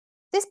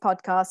This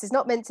podcast is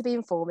not meant to be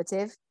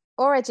informative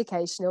or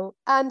educational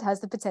and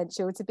has the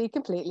potential to be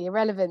completely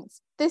irrelevant.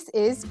 This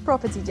is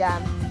Property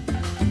Jam.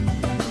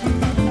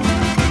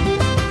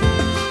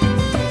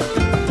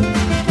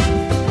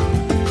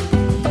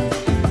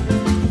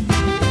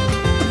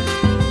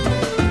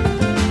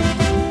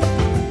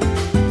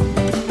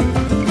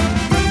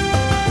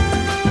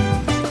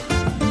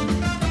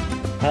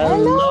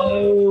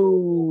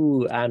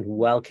 Hello and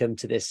welcome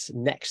to this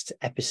next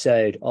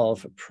episode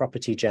of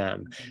Property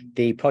Jam,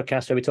 the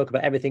podcast where we talk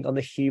about everything on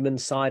the human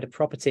side of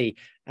property.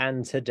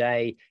 And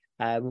today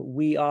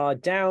we are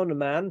down a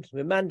man.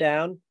 We're man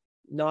down.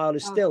 Niall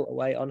is still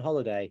away on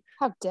holiday.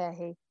 How dare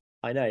he?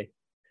 I know.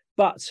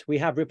 But we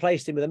have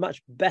replaced him with a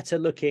much better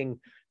looking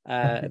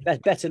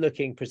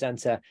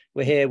presenter.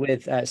 We're here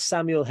with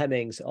Samuel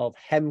Hemmings of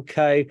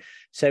Hemco.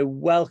 So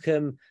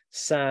welcome,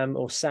 Sam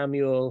or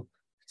Samuel.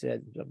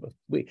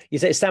 You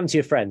say Sam to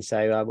your friend, so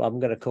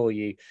I'm going to call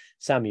you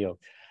Samuel.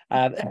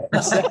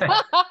 So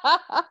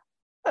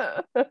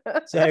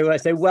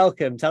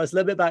welcome. Tell us a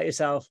little bit about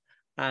yourself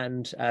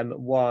and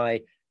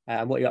why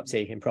and what you're up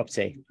to in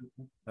property.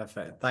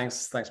 Perfect.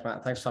 Thanks,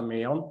 Matt. Thanks for having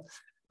me on.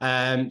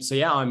 I'm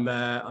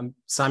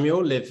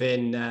Samuel. Live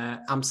in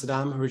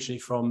Amsterdam, originally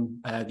from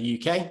the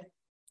UK.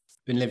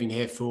 Been living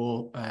here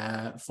for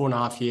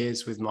 4.5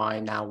 years with my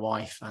now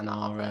wife and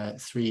our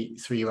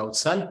three-year-old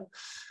son.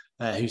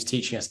 Who's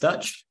teaching us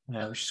Dutch,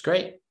 which is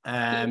great.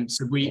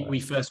 So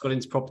we first got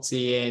into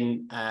property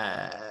in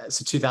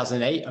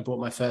 2008. I bought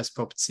my first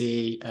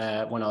property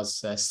when I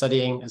was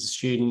studying as a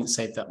student,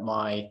 saved up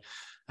my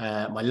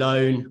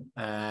loan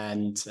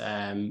and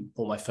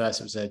bought my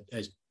first. It was a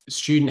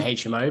student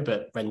HMO,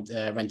 but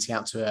renting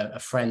out to a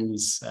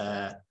friend's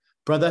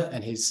brother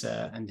and his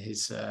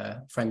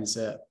friends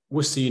at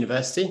Worcester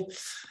University.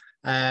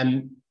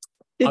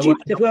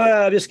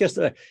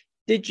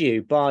 Did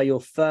you buy your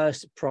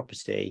first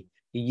property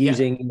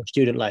using your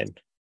student loan?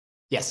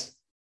 Yes.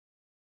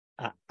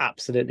 I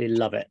absolutely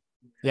love it.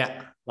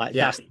 Yeah.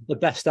 That's the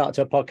best start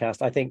to a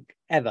podcast, I think,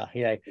 ever,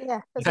 Yeah,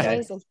 that's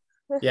amazing.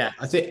 Yeah,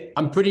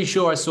 I'm pretty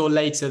sure I saw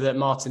later that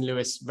Martin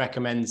Lewis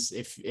recommends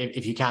if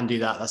you can do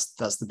that,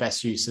 that's the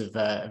best use of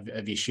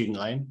your student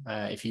loan,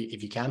 if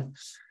you can.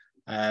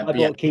 I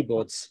bought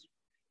keyboards.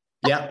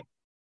 Yeah.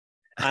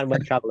 And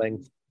went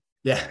traveling.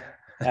 Yeah.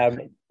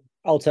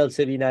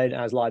 Alternatively known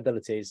as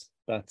liabilities,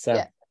 but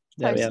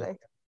totally.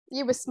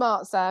 You were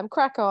smart, Sam.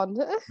 Crack on.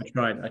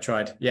 I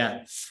tried.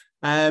 Yeah.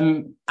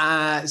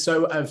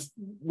 So I've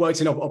worked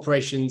in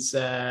operations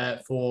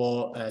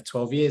for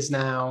 12 years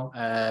now.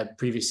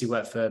 Previously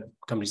worked for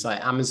companies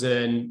like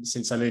Amazon.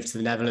 Since I moved to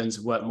the Netherlands,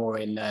 I've worked more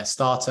in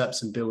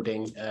startups and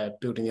building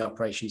the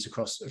operations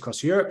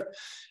across Europe.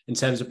 In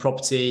terms of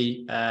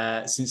property,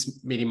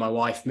 since meeting my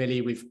wife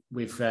Millie, we've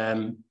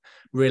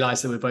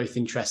realized that we're both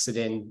interested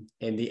in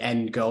the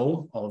end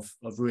goal of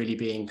really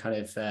being kind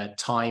of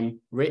time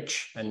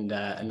rich, and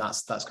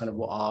that's kind of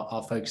what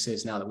our focus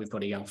is now that we've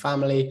got a young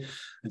family.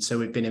 And so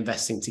we've been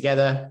investing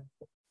together,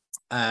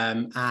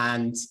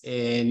 and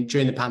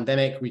during the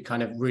pandemic we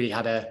kind of really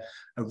had a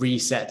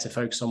reset to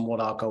focus on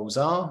what our goals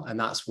are, and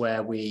that's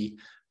where we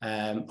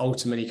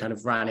ultimately kind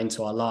of ran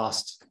into our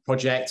last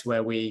project,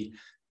 where we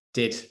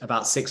did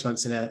about 6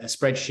 months in a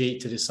spreadsheet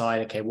to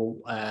decide, okay, well,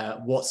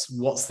 what's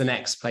the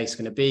next place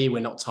going to be? We're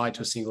not tied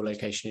to a single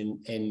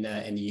location in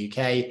the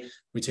UK.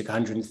 We took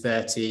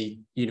 130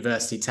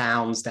 university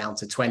towns down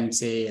to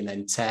 20, and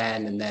then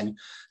 10, and then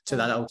to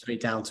that ultimately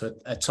down to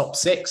a top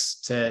 6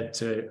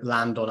 to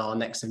land on our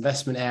next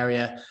investment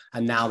area.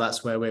 And now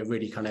that's where we're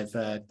really kind of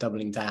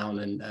doubling down,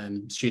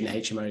 and student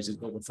HMOs is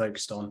what we're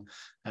focused on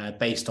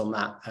based on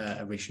that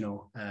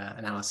original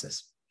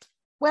analysis.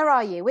 Where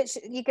are you? Which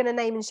you're going to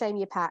name and shame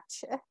your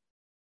patch?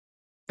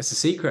 It's a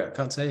secret. I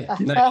can't tell you.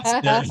 No,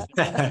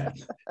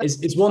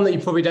 it's one that you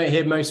probably don't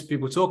hear most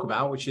people talk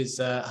about, which is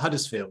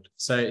Huddersfield.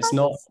 So it's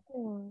not.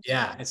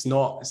 Yeah, it's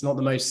not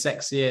the most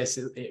sexiest.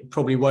 It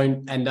probably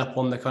won't end up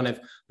on the kind of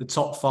the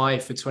top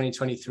 5 for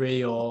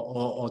 2023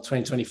 or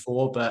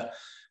 2024. But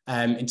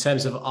in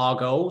terms of our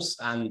goals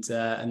and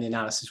the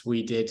analysis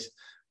we did,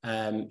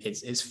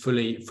 it's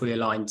fully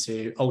aligned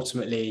to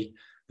ultimately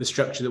the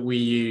structure that we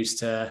use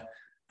to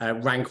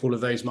rank all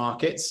of those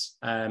markets,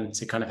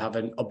 to kind of have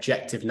an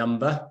objective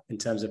number in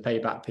terms of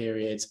payback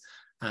periods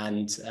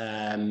and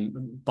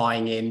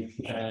buying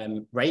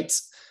in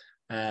rates.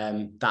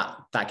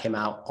 That came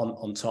out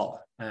on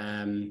top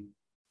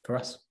for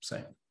us.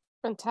 So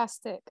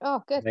fantastic.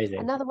 Oh, good. Amazing.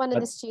 Another one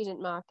in the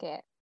student market.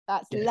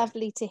 That's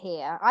lovely to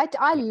hear.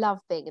 I love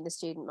being in the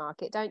student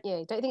market, don't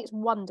you? Don't you think it's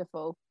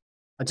wonderful?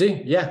 I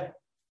do, yeah.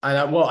 And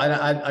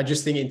I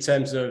just think in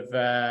terms of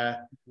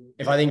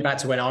if I think back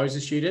to when I was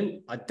a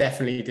student, I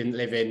definitely didn't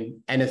live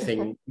in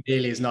anything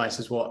nearly as nice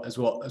as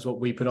what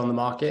we put on the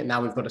market.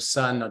 Now we've got a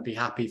son. I'd be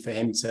happy for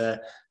him to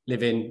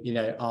live in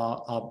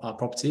our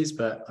properties.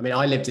 But I mean,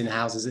 I lived in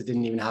houses that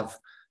didn't even have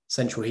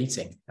central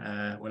heating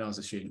when I was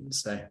a student.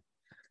 So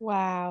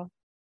wow,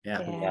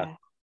 yeah.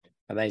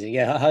 Amazing.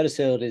 Yeah,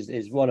 Huddersfield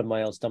is one of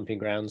my old stomping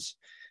grounds.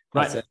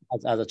 Right.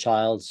 as a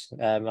child.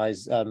 I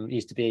was,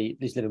 used to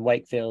live in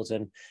Wakefield,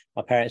 and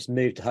my parents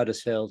moved to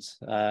Huddersfield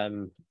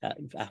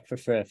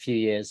for a few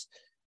years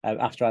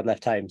after I'd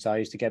left home. So I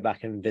used to go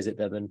back and visit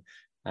them,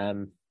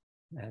 and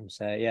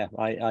so yeah,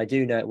 I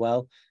do know it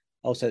well.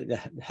 Also, the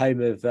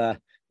home of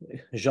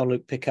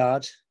Jean-Luc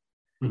Picard.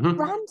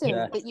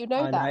 Random that you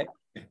know that.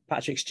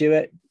 Patrick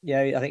Stewart,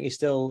 I think he's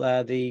still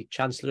the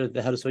Chancellor of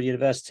the Huddersfield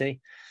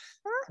University.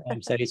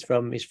 So he's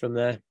from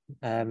there.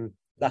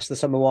 That's the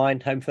summer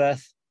wine, Home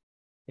Firth.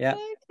 Yeah.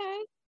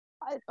 Okay.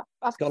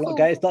 It's got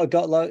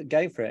a lot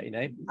going for it,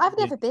 I've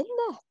never been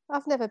there.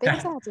 I've never been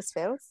to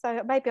Huddersfield,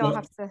 so maybe I'll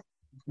have to.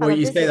 Well,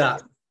 you say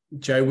that,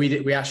 Joe.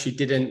 We actually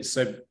didn't.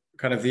 So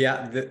kind of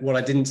what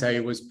I didn't tell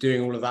you was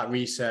doing all of that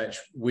research.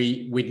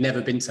 We'd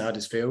never been to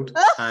Huddersfield,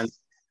 and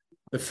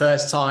the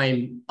first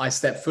time I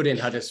stepped foot in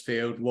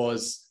Huddersfield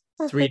was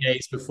 3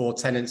 days before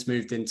tenants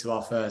moved into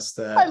our first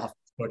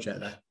project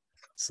there.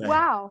 So,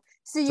 wow.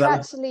 So you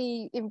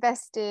actually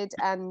invested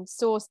and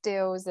sourced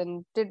deals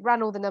and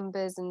ran all the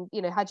numbers and,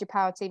 had your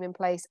power team in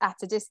place at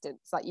a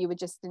distance, like you were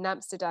just in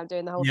Amsterdam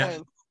doing the whole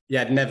thing.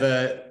 Yeah,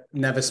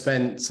 never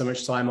spent so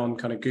much time on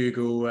kind of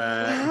Google,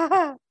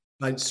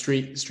 like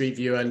street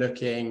viewer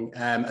looking,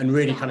 and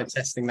really kind of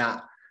testing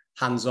that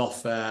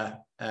hands-off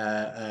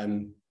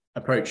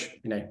approach,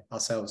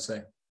 ourselves.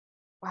 So,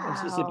 wow.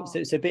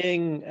 So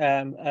being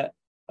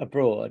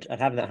abroad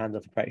and having that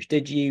hands-off approach,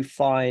 did you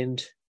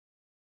find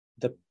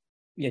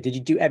did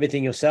you do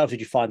everything yourself? Did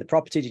you find the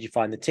property? Did you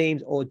find the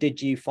teams, or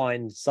did you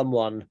find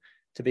someone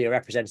to be a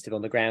representative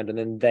on the ground and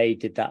then they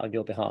did that on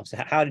your behalf? So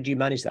how did you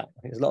manage that?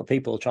 I think there's a lot of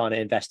people trying to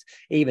invest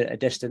even at a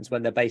distance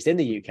when they're based in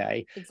the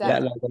UK,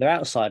 let alone when they're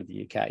outside of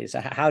the UK.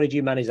 So how did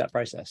you manage that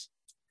process?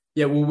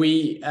 Yeah, well,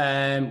 we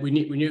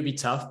knew it'd be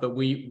tough, but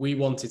we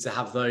wanted to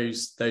have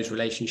those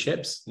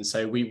relationships, and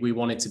so we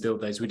wanted to build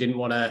those. We didn't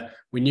want to.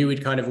 We knew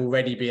we'd kind of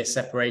already be a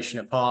separation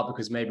apart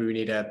because maybe we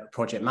need a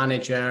project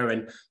manager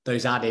and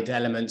those added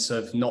elements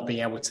of not being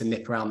able to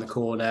nip around the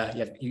corner.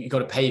 You got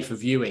to pay for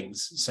viewings,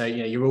 so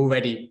you're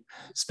already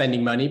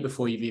spending money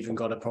before you've even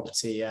got a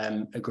property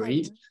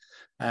agreed.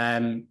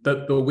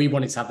 But we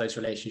wanted to have those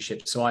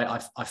relationships, so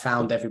I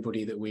found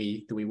everybody that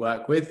we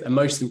work with, and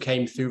most of them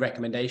came through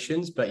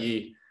recommendations, but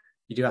you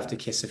do have to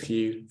kiss a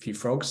few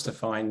frogs to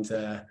find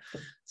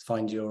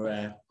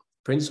your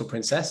prince or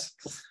princess.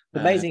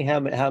 Amazing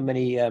how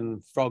many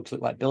frogs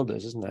look like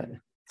builders, isn't it?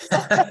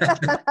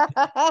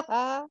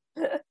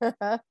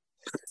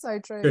 So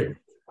true.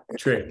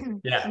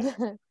 True. Yeah.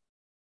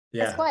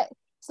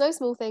 It's no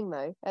small thing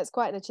though. It's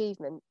quite an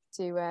achievement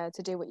to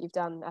do what you've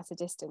done at a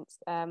distance.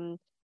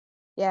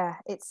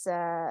 It's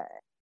I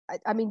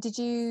mean, did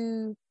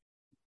you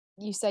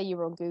say you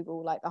were on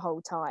Google like the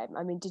whole time?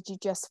 I mean, did you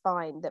just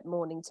find that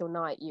morning till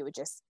night you were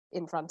just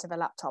in front of a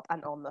laptop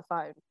and on the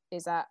phone?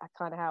 Is that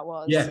kind of how it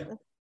was?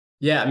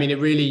 Yeah. I mean, it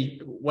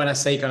really, when I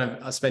say kind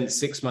of I spent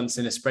 6 months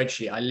in a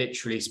spreadsheet, I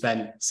literally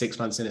spent 6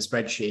 months in a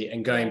spreadsheet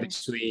and going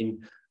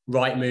between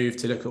Rightmove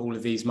to look at all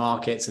of these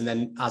markets. And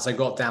then as I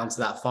got down to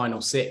that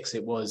final 6,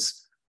 it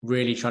was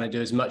really trying to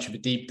do as much of a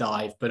deep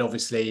dive, but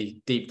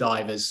obviously deep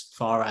dive as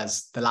far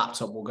as the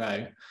laptop will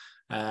go.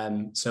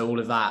 So all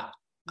of that,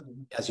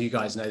 as you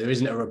guys know, there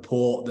isn't a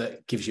report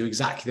that gives you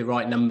exactly the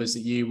right numbers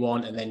that you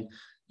want. And then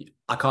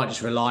I can't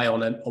just rely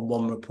on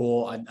one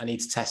report. I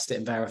need to test it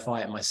and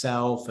verify it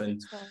myself. And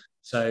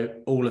so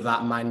all of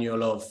that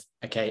manual of,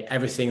 okay,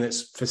 everything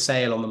that's for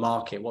sale on the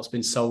market, what's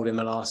been sold in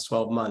the last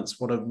 12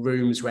 months, what are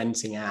rooms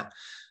renting at,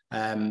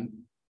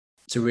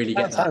 to really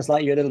get that. Sounds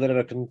like you're a little bit of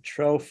a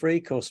control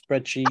freak or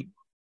spreadsheet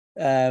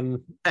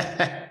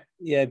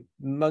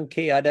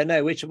monkey. I don't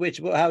know.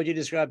 How would you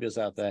describe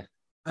yourself there?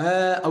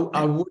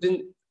 I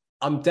wouldn't.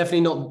 I'm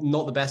definitely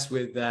not the best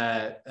with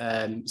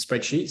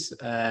spreadsheets,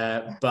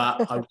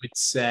 but I would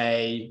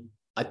say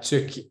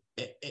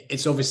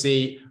it's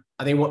obviously,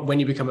 I think when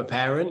you become a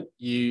parent,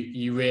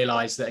 you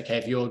realize that, okay,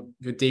 if you're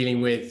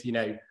dealing with,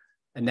 a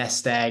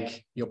nest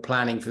egg, you're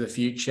planning for the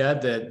future,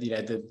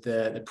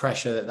 the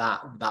pressure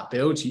that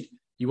builds,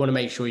 you want to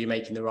make sure you're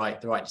making the right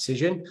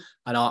decision.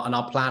 And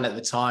our plan at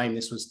the time,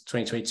 this was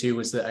 2022,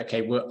 was that,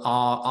 okay,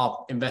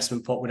 our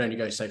investment pot would only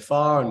go so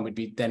far, and we'd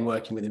be then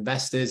working with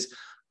investors.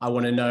 I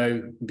want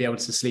to be able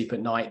to sleep at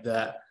night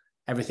that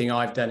everything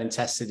I've done and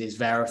tested is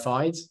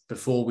verified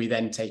before we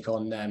then take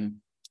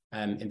on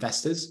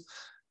investors.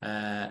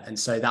 And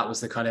so that was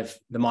the kind of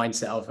the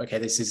mindset of, okay,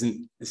 this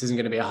isn't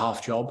going to be a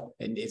half job.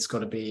 It's got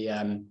to be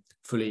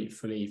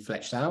fully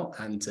fleshed out,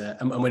 and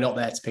we're not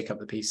there to pick up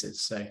the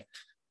pieces. So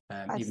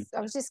I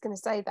was just going to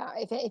say that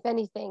if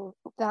anything,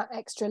 that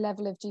extra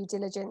level of due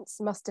diligence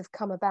must have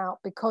come about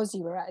because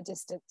you were at a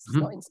distance,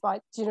 not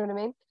inspired. Do you know what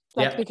I mean?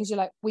 Because you're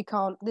like, we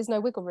can't. There's no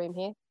wiggle room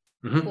here.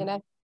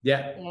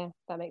 Yeah,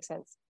 that makes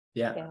sense.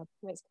 Yeah,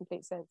 makes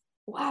complete sense.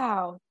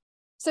 Wow.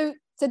 So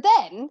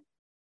then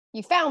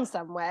you found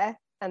somewhere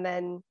and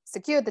then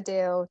secured the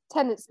deal,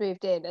 tenants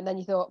moved in, and then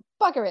you thought,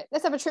 bugger it,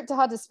 let's have a trip to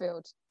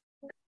Huddersfield.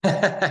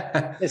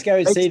 Let's go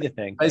and see the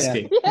thing.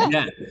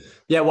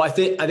 Yeah. Well, I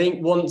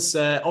think once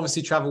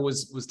obviously travel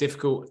was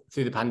difficult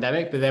through the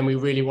pandemic, but then we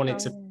really wanted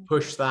to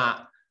push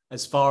that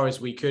as far as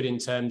we could in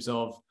terms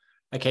of,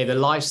 okay, the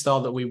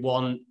lifestyle that we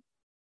want,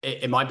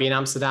 it might be in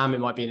Amsterdam, it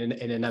might be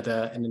in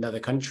another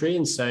country.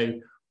 And so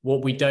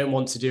what we don't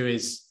want to do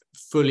is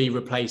fully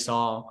replace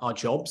our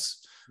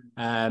jobs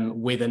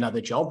with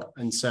another job.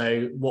 And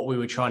so what we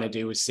were trying to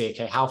do was see,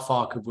 okay, how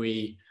far could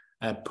we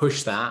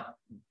push that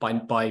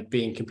by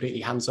being completely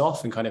hands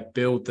off and kind of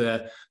build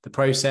the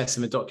process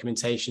and the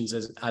documentations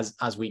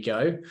as we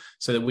go,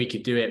 so that we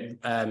could do it,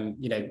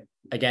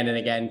 again and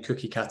again,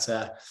 cookie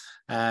cutter.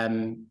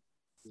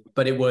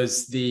 But it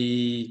was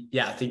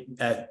I think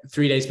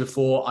 3 days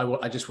before,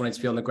 I just wanted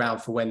to be on the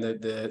ground for when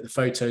the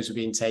photos were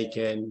being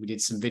taken. We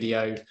did some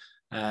video.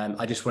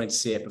 I just wanted to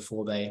see it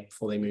before they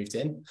moved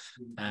in.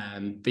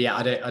 But yeah,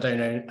 I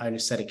don't own a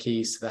set of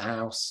keys to the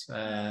house.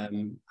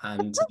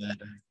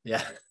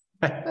 Yeah.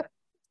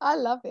 I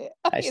love it.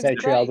 It's so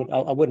true.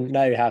 I wouldn't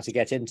know how to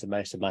get into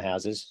most of my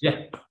houses.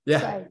 Yeah.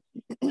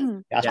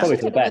 That's probably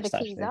for the best,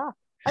 actually.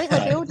 I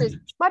think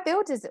my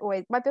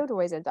builder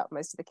always ends up with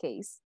most of the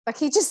keys. Like,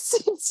 he just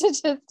seems to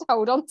just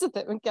hold on to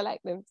them and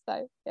collect them.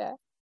 So yeah.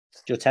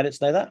 Do your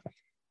tenants know that?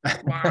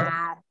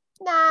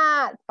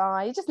 Nah, it's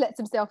fine. He just lets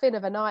himself in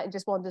of a night and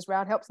just wanders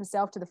around, helps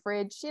himself to the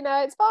fridge.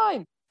 It's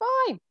fine.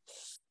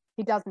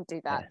 He doesn't do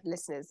that,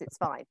 listeners. It's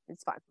fine.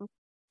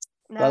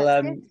 No,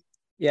 well,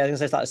 yeah, I was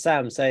going to say, like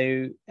Sam.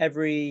 So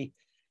every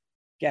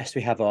guest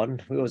we have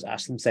on, we always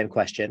ask them the same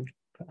question.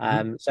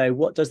 So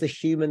what does the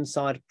human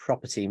side of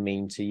property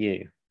mean to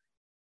you?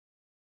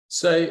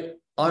 So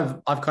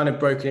I've kind of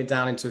broken it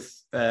down into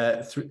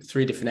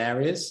three different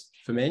areas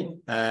for me.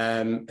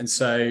 And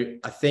so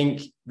I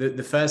think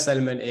the first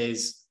element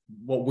is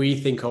what we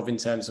think of in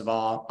terms of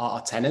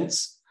our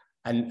tenants.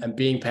 And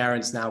being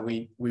parents now,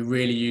 we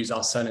really use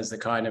our son as the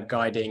kind of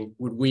guiding,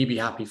 would we be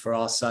happy for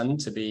our son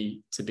to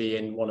be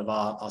in one of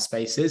our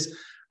spaces?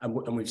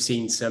 And we've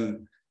seen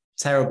some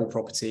terrible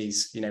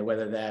properties,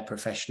 whether they're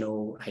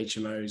professional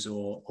HMOs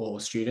or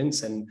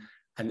students. And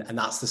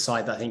that's the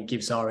side that I think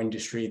gives our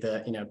industry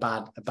a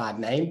bad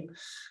name.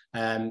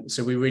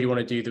 So we really want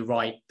to do the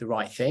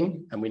right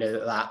thing. And we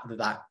know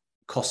that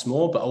costs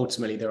more, but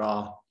ultimately there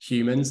are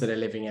humans that are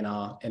living in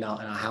our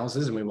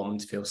houses, and we want them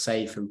to feel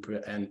safe and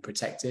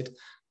protected,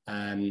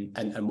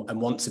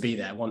 and want to be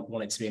there,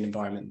 want it to be an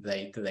environment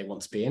that they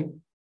want to be in.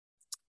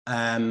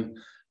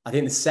 I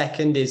think the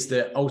second is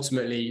that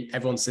ultimately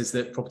everyone says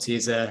that property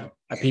is a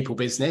people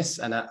business,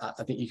 and I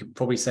think you could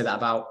probably say that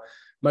about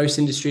most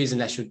industries,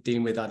 unless you're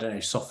dealing with, I don't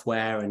know,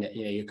 software, and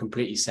you're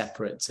completely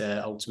separate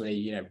to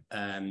ultimately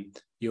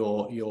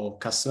your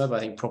customer. But I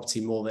think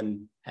property, more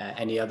than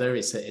any other,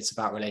 it's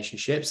about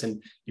relationships.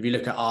 And if you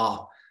look at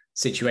our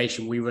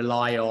situation, we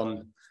rely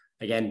on,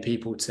 again,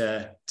 people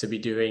to be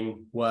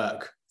doing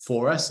work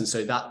for us, and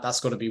so that's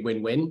got to be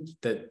win-win.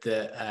 That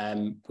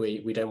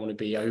we don't want to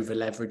be over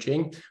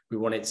leveraging. We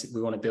want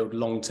to build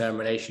long-term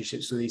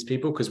relationships with these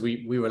people, because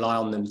we rely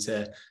on them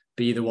to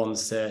be the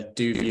ones to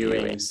do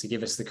viewings, to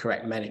give us the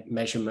correct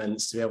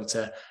measurements, to be able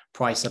to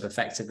price up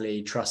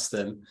effectively, trust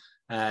them.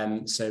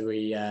 So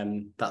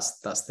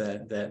that's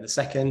the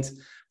second.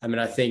 I mean,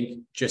 I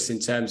think just in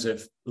terms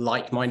of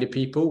like-minded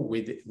people,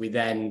 we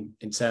then,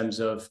 in terms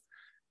of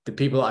the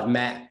people I've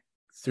met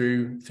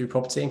through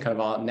property and kind of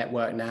our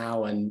network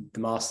now, and the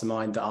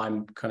mastermind that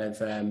I'm kind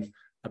of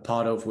a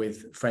part of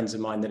with friends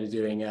of mine that are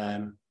doing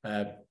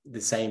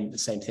the same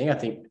thing. I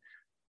think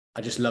I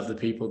just love the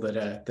people that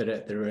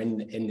are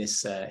in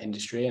this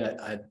industry,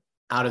 and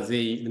out of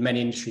the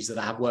many industries that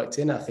I have worked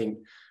in, I think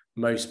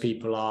most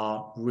people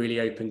are really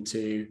open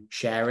to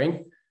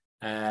sharing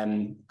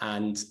and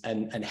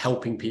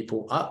helping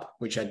people up,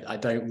 which I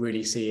don't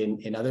really see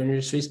in other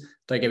industries.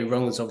 Don't get me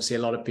wrong, there's obviously a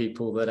lot of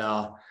people that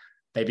are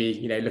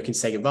maybe looking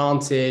to take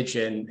advantage,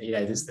 and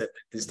there's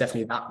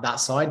definitely that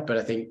side. But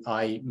I think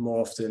I more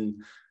often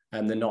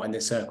than not, in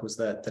the circles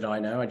that I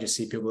know, I just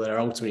see people that are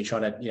ultimately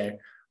trying to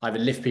either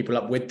lift people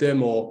up with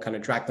them or kind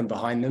of drag them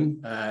behind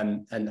them,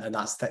 and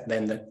that's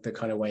then the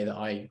kind of way that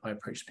I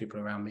approach people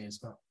around me as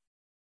well.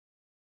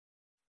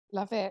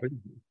 Love it.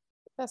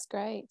 That's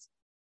great.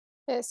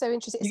 It's so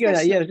interesting.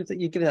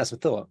 You've given that some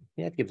thought.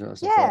 Yeah, given that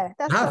some thought.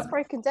 That's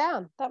broken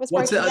down. That was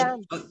broken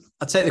down.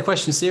 I take the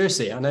question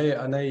seriously. I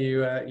know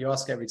you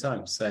ask every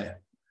time. So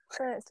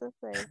that's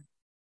lovely.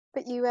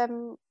 But I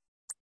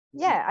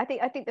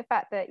think the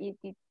fact that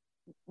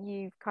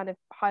you've kind of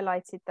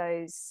highlighted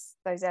those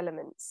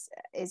elements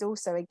is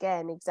also,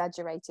 again,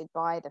 exaggerated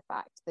by the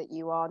fact that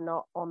you are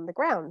not on the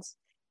ground,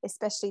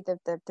 especially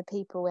the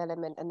people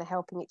element and the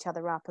helping each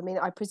other up. I mean,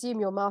 I presume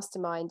your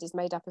mastermind is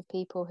made up of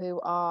people who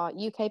are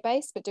UK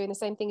based but doing the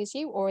same thing as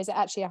you, or is it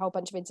actually a whole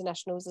bunch of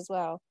internationals as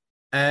well?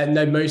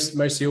 No,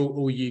 mostly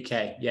all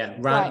UK. Yeah,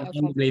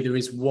 randomly okay. There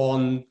is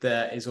one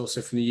that is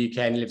also from the UK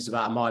and lives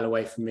about a mile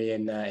away from me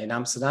in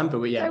Amsterdam.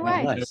 But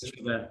nice.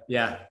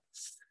 Yeah.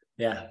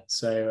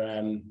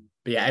 So,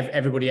 but yeah,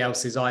 everybody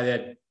else is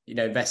either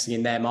investing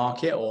in their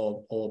market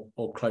or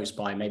close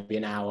by, maybe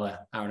an hour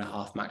and a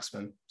half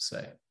maximum.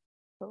 So.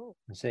 Cool.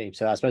 I see.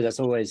 So I suppose that's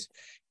always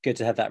good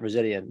to have that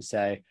resilience.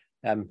 So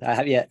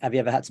have you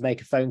ever had to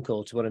make a phone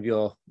call to one of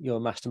your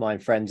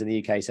mastermind friends in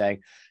the UK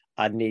saying,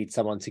 I need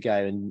someone to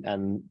go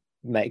and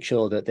make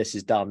sure that this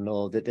is done,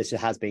 or that this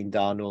has been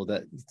done, or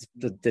that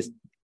this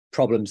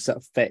problem's sort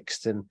of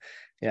fixed. And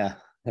yeah,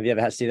 have you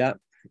ever had to do that?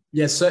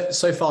 Yeah,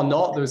 so far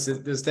not.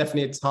 There's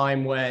definitely a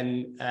time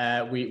when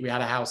we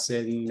had a house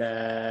in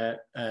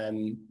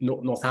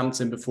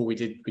Northampton before we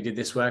did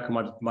this work,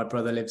 and my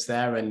brother lives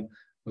there, and there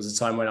was a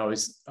time when I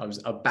was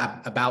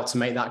about to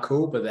make that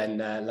call, but then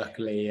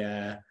luckily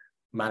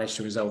managed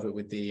to resolve it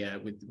with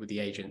the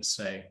agents.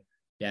 So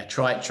yeah,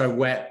 try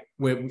where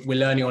we're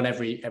learning on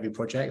every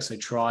project. So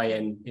try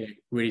and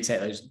really take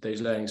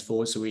those learnings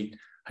forward, so we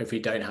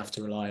hopefully don't have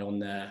to rely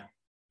on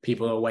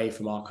people away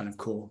from our kind of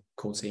core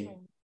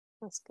team.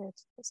 That's good.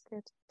 That's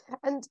good.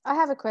 And I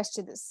have a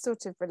question that's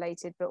sort of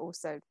related, but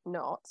also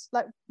not.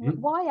 Like,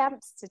 why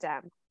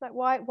Amsterdam? Like,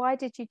 why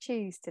did you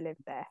choose to live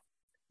there?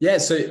 Yeah,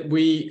 so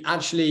we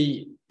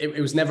actually,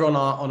 it was never on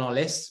our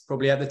list.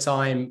 Probably at the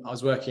time I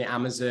was working at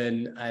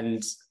Amazon,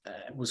 and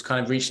was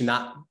kind of reaching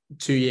that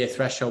 2-year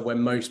threshold where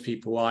most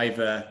people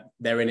either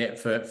they're in it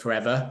for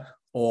forever,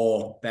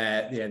 or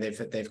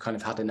they've kind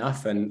of had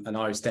enough. And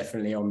I was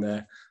definitely on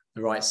the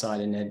right side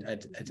and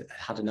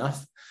had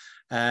enough.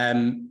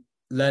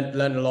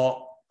 Learned a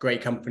lot,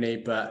 great company,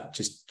 but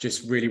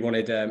just really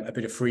wanted a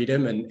bit of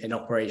freedom, and in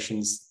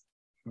operations,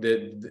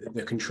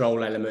 the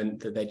control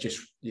element that they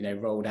just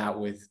rolled out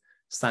with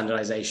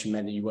standardization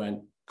meant that you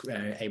weren't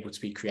able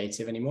to be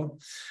creative anymore.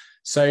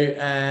 So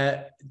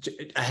a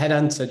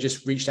headhunter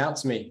just reached out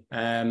to me,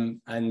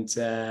 and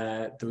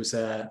there was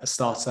a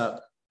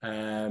startup,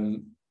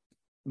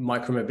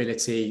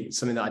 micromobility,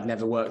 something that I'd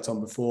never worked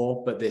on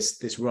before, but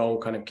this role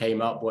kind of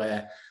came up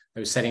where they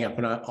were setting up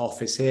an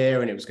office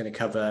here, and it was going to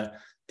cover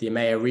the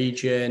EMEA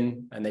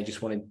region, and they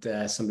just wanted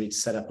somebody to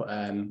set up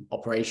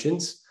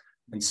operations.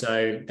 And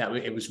so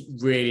it was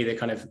really the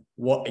kind of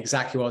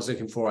exactly what I was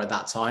looking for at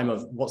that time,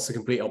 of what's the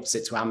complete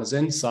opposite to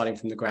Amazon, starting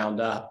from the ground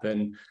up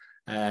and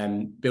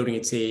building a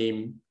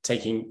team,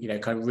 taking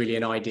kind of really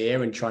an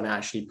idea and trying to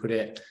actually put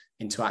it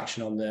into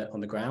action on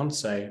the ground.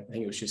 So I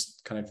think it was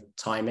just kind of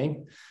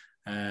timing.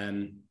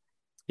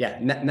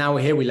 Now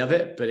we're here, we love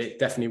it, but it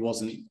definitely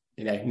wasn't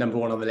number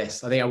one on the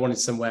list. I think I wanted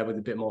somewhere with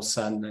a bit more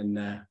sun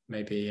and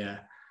maybe a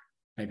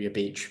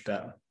beach,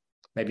 but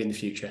maybe in the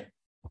future.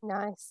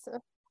 Nice.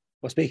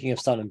 Well, speaking of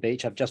sun and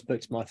beach, I've just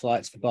booked my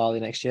flights for Bali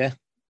next year.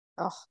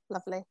 Oh,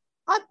 lovely.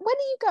 When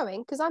are you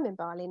going? Because I'm in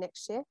Bali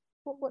next year.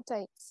 What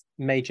dates?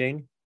 May,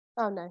 June.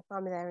 Oh no,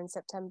 I'm there in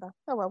September.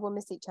 Oh well, we'll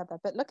miss each other,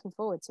 but looking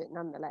forward to it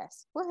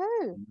nonetheless.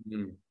 Woohoo!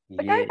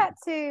 But going back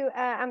to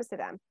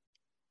Amsterdam.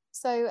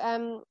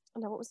 So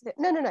no, what was it?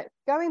 No.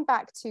 Going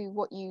back to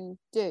what you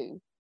do.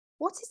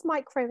 What is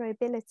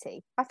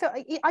micromobility?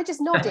 I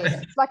just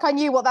nodded like I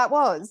knew what that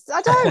was.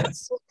 I don't.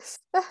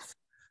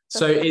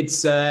 So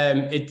it's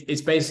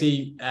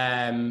basically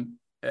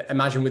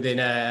imagine within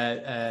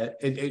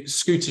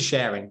scooter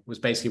sharing was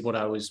basically what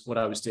I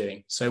was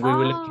doing. So we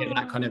were looking at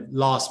that kind of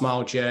last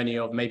mile journey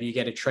of maybe you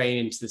get a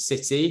train into the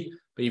city,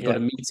 but you've got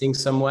a meeting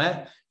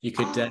somewhere. You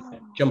could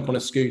jump on a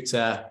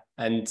scooter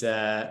and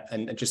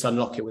just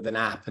unlock it with an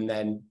app, and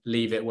then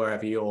leave it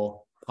wherever you're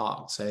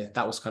parked. So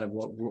that was kind of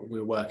what we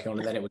were working on,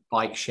 and then it was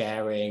bike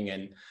sharing,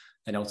 and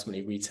then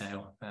ultimately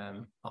retail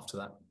after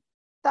that.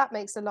 That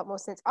makes a lot more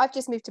sense. I've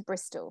just moved to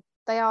Bristol.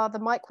 They are the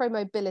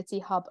micro-mobility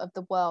hub of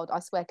the world, I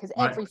swear, because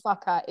every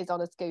fucker is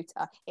on a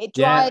scooter. It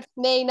drives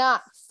me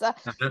nuts.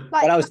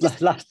 Last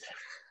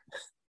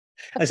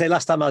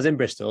time I was in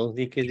Bristol,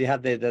 you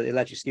had the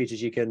electric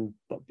scooters you can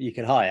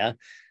hire.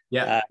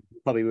 Yeah,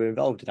 probably were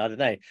involved in, I don't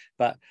know.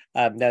 But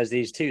there was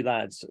these two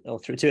or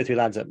three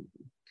lads that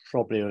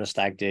probably on a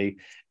stag do,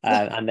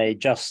 and they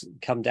just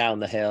come down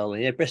the hill.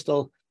 And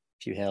Bristol,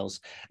 few hills,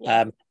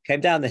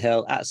 came down the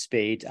hill at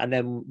speed, and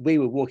then we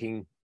were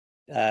walking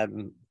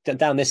down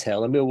this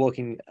hill, and we were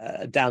walking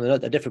down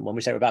a different one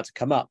which they were about to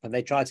come up, and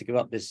they tried to go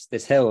up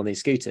this hill on these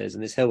scooters,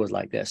 and this hill was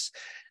like this,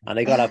 and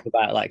they got up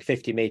about like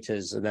 50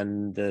 meters, and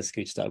then the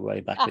scooter started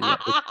way back,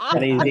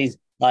 and these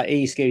like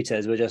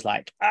e-scooters were just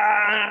like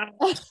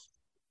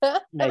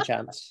no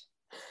chance.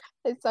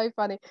 It's so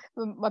funny.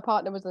 My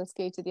partner was on a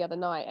scooter the other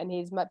night, and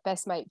his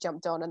best mate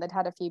jumped on, and they'd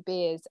had a few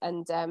beers,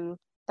 and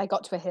they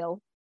got to a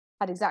hill,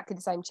 had exactly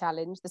the same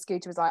challenge. The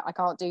scooter was like, I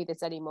can't do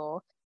this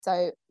anymore.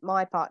 So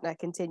my partner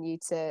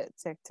continued to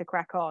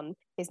crack on.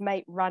 His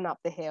mate ran up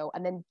the hill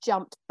and then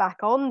jumped back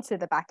onto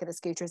the back of the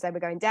scooter as they were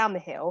going down the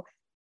hill,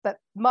 but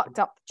mucked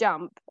up the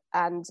jump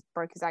and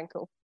broke his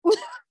ankle.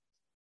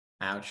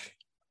 Ouch.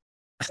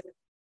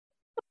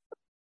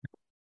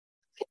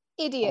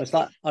 Idiot.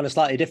 On a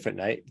slightly different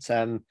note,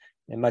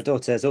 my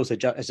daughter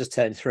has just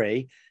turned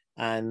 3,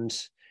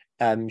 and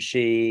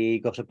she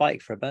got a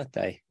bike for her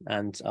birthday,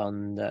 and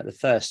on the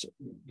first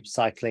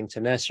cycling to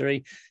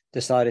nursery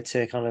decided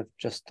to kind of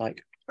just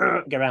like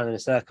go around in a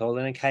circle,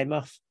 and then came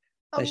off.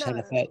 She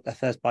had a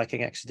first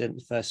biking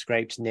accident, first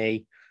scraped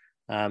knee.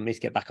 Need to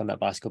get back on that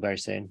bicycle very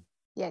soon.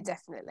 Yeah,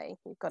 definitely.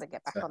 You've got to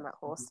get back on that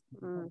horse.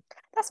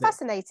 That's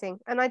fascinating.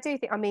 And I do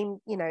think,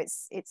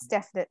 it's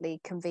definitely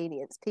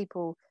convenience.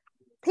 People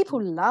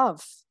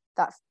love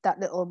that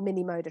little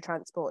mini mode of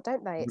transport,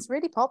 don't they? It's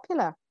really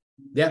popular.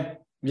 Yeah,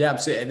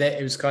 absolutely.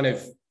 It was kind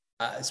of,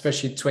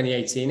 especially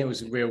 2018, it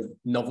was a real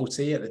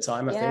novelty at the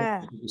time. I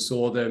think people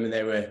saw them and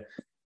they were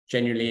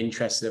genuinely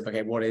interested of,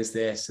 okay, what is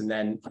this? And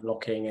then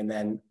unlocking, and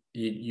then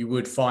you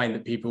would find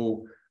that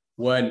people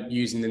weren't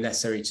using them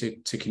necessarily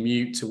to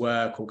commute to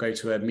work or go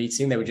to a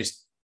meeting. They were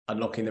just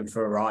unlocking them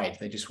for a ride.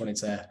 They just wanted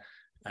to,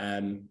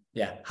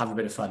 have a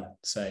bit of fun.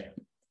 So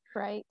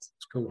great.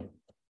 It's cool.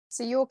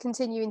 So you're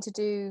continuing to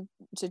do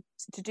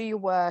your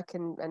work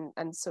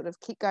and sort of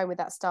keep going with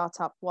that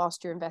startup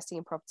whilst you're investing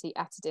in property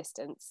at a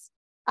distance,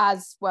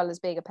 as well as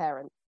being a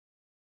parent.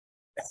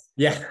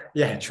 Yeah.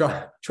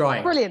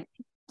 Trying. Brilliant.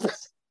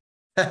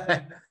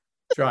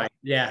 Trying.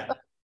 Yeah.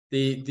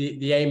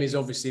 The aim is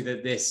obviously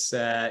that this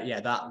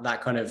that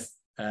kind of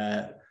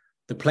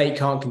the plate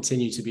can't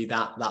continue to be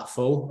that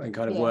full, and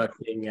kind of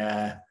working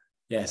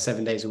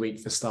 7 days a week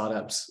for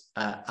startups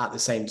at the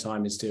same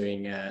time as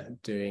doing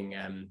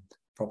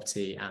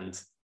property and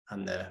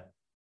the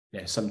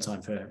some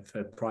time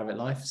for private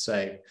life.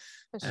 So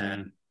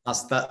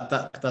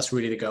that's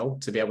really the goal,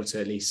 to be able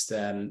to at least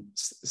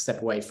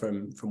step away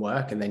from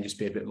work and then just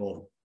be a bit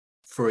more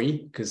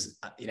free, because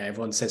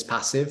everyone says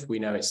passive. We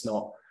know it's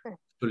not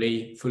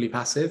fully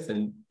passive,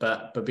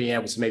 but being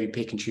able to maybe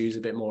pick and choose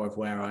a bit more of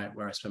where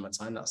I spend my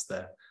time, that's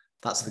the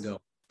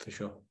goal for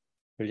sure.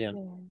 Brilliant.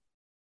 Yeah.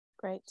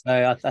 Great.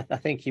 So I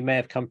think you may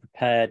have come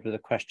prepared with a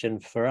question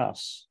for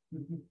us.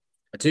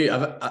 I do.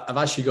 I've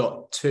actually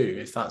got two,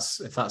 if that's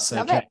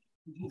okay.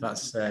 If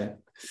that's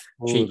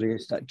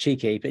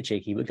cheeky, bit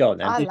cheeky, but go on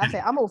then. I love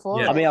it. I'm all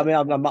for it.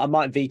 I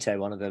might veto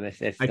one of them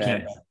if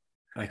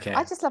okay.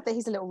 I just love that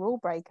he's a little rule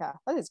breaker.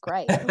 That is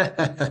great.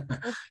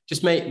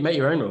 Just make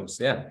your own rules.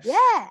 Yeah.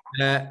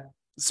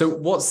 So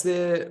what's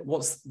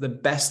the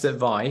best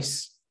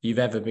advice you've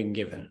ever been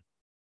given?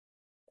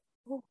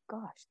 Oh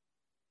gosh.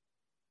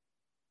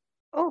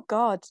 Oh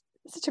God,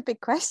 such a big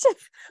question.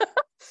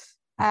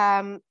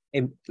 Because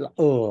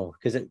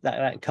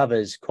that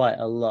covers quite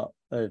a lot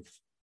of.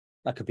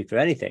 That could be for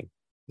anything.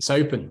 It's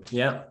open.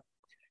 Yeah.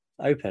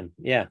 Open.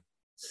 Yeah.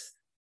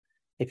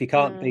 If you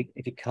can't be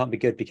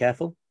good, be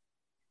careful.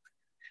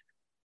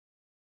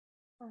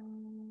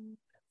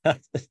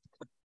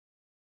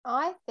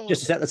 I think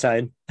just to set the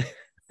tone.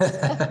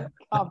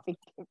 Can't be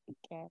good, be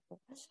careful.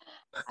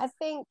 I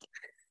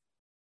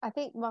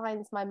think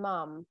mine's my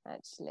mum,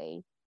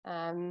 actually.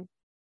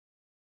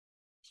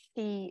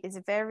 She is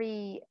a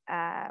very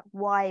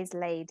wise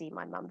lady,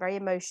 my mum, very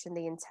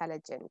emotionally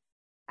intelligent.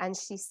 And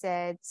she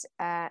said,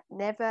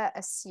 never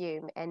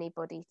assume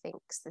anybody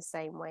thinks the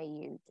same way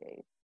you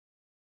do.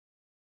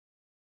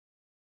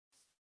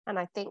 And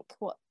I think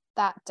what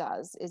that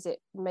does is it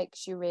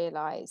makes you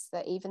realise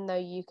that even though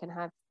you can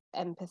have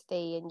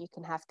empathy and you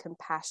can have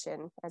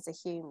compassion as a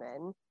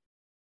human,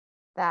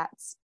 that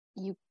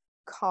you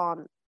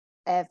can't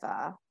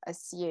ever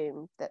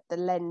assume that the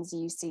lens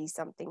you see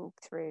something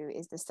through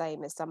is the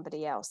same as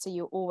somebody else. So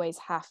you always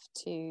have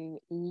to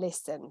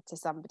listen to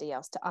somebody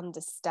else to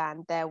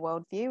understand their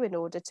worldview in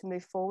order to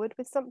move forward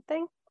with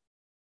something.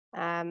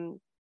 Even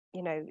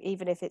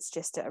if it's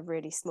just at a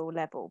really small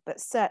level, but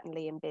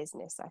certainly in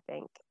business, I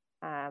think.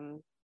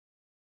 And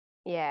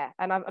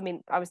I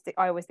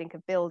always think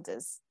of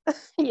builders,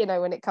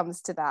 when it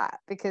comes to that,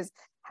 because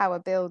how a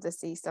builder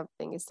sees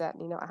something is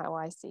certainly not how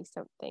I see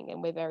something,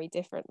 and we're very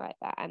different like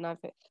that. And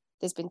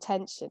there's been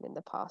tension in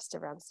the past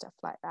around stuff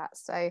like that.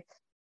 So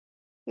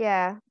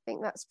yeah, I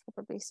think that's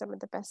probably some of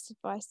the best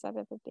advice I've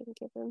ever been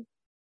given.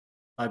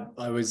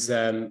 I was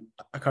I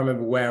can't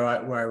remember where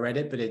I read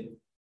it, but it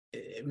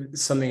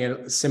was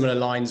something similar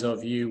lines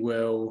of, you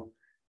will,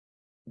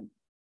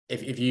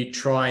 if you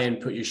try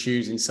and put your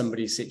shoes in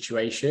somebody's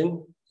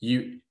situation,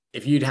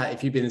 if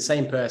you'd been the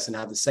same person,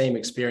 had the same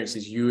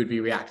experiences, you would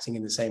be reacting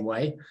in the same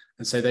way.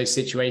 And so those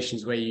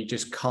situations where you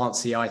just can't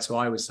see eye to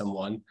eye with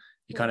someone,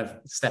 you kind of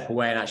step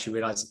away and actually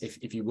realize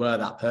if you were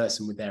that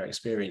person with their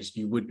experience,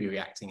 you would be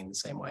reacting in the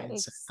same way.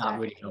 And so that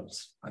really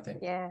helps, I think.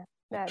 Yeah,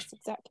 that's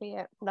exactly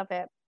it. Love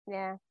it.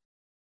 Yeah.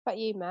 But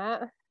you,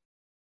 Matt?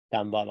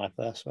 Stand by my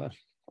first one.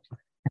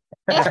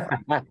 You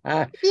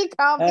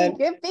can't be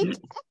good.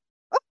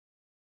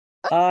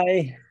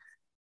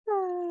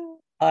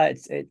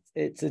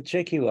 It's a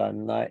tricky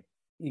one. Like,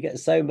 you get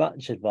so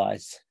much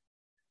advice.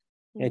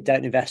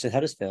 Don't invest in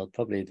Huddersfield.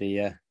 Probably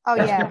the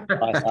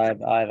advice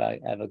I've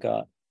ever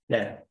got.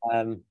 Yeah.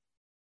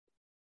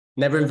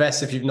 Never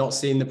invest if you've not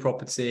seen the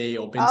property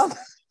or been.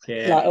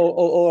 Like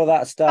all of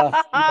that stuff.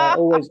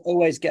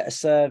 Always get a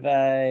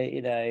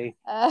survey.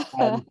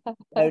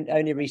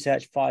 Only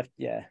research 5.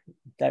 Yeah,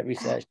 don't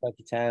research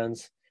 20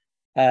 towns.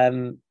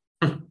 The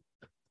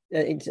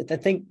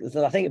thing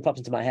that pops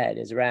into my head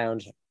is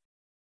around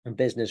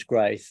business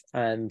growth,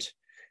 and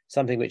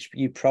something which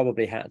you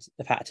probably have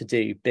had to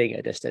do being at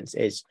a distance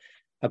is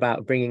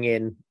about bringing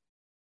in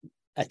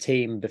a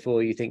team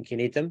before you think you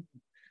need them.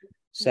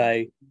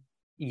 So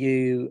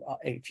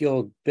if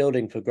you're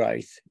building for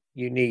growth,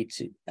 you need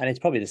to, and it's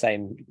probably the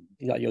same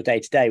like your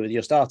day-to-day with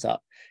your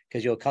startup,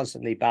 because you're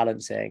constantly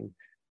balancing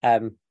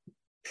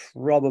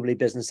probably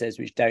businesses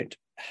which don't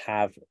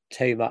have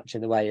too much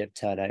in the way of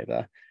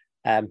turnover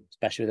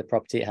especially with a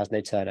property, it has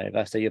no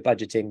turnover. So you're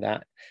budgeting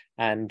that.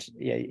 And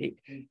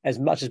as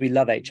much as we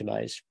love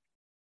HMOs,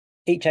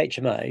 each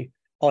HMO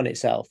on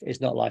itself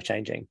is not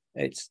life-changing.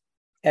 It's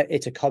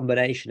a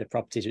combination of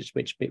properties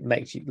which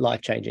makes you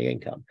life-changing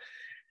income.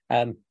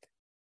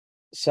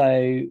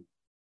 So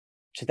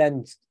to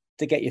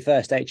get your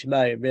first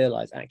HMO and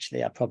realize,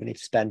 actually, I probably need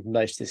to spend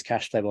most of this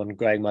cash flow on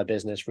growing my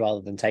business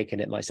rather than taking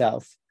it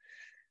myself,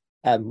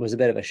 was a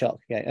bit of a shock.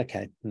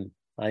 Okay,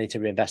 I need to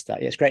reinvest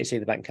that. It's great to see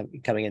the bank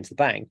coming into the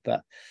bank,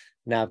 but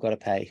now I've got to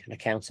pay an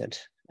accountant,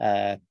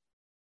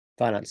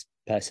 finance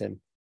person,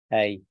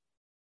 a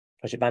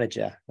project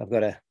manager. I've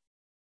got to,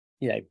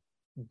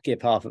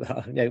 give half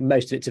of,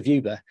 most of it to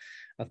Vuber.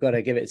 I've got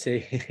to give it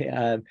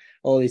to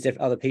all these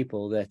different other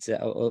people that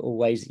are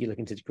ways that you're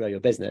looking to grow your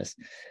business.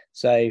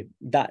 So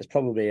that's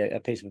probably a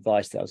piece of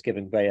advice that I was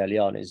given very early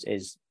on,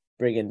 is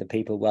bring in the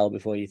people well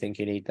before you think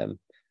you need them,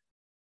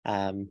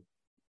 to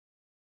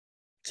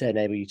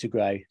enable you to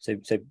grow. So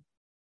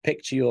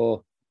picture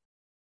your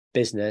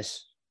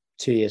business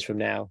 2 years from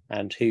now,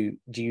 and who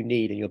do you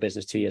need in your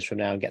business 2 years from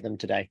now, and get them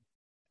today.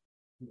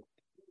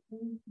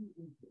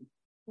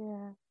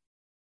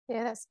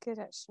 Yeah, that's good,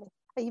 actually.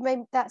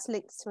 That's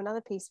linked to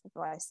another piece of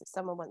advice that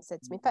someone once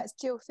said to me. In fact, it's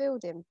Jill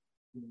Fielding.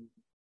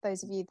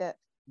 Those of you that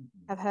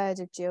have heard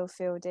of Jill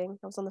Fielding,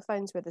 I was on the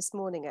phones with her this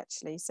morning,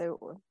 actually.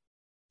 So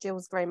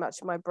Jill's very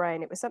much in my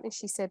brain. It was something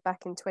she said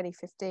back in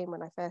 2015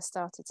 when I first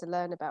started to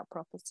learn about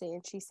property.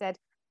 And she said,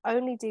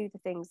 only do the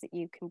things that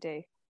you can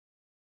do.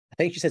 I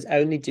think she says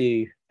only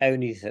the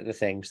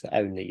things that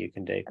only you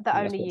can do.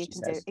 That only you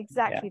can do.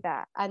 Exactly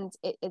that. And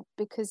it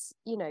because,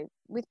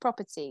 with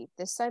property,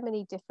 there's so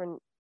many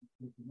different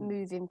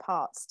moving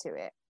parts to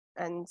it,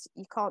 and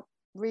you can't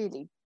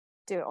really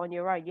do it on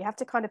your own. You have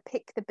to kind of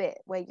pick the bit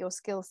where your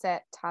skill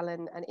set,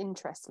 talent and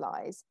interest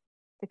lies,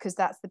 because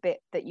that's the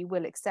bit that you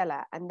will excel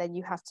at, and then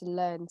you have to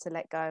learn to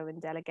let go and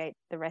delegate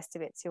the rest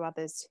of it to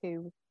others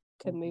who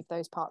can move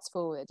those parts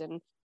forward.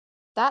 And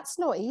that's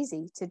not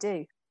easy to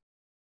do,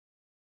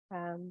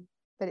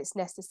 but it's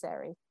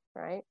necessary,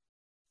 right?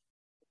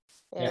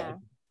 Yeah.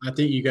 I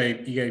think you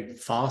go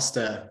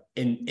faster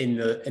in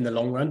the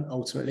long run,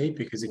 ultimately,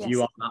 because if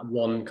you are that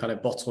one kind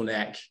of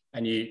bottleneck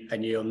and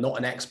you're not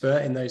an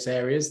expert in those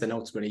areas, then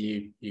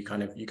ultimately you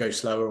go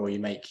slower, or you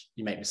make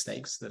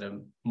mistakes that are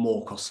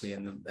more costly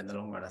in the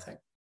long run, I think.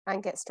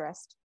 And get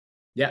stressed.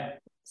 Yeah.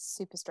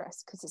 Super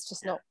stressed, because it's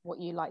just not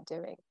what you like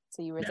doing.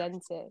 So you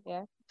resent it.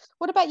 Yeah.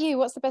 What about you?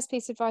 What's the best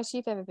piece of advice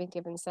you've ever been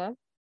given, Sam?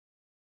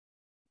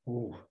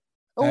 Oh,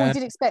 you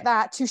didn't expect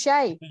that. Touche.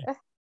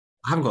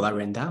 I haven't got that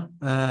written down.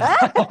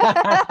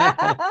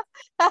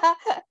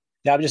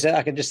 Yeah,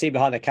 I can just see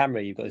behind the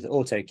camera you've got this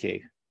auto cue.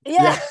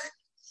 Yeah.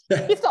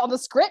 It's not on the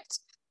script.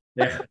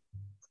 Yeah.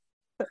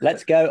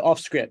 Let's go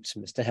off script,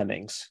 Mr.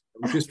 Hemmings.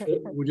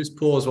 We'll just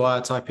pause while I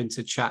type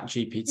into Chat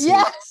GPT.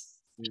 Yes.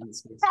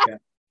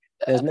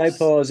 There's no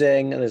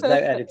pausing, there's no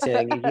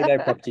editing.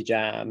 Property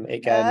Jam.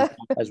 It goes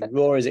as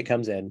raw as it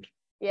comes in.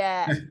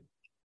 Yeah.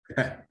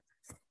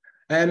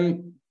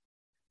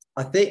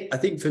 I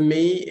think for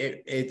me,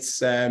 it's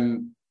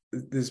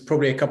there's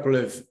probably a couple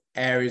of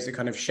areas that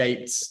kind of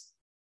shaped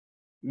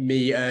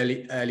me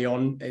early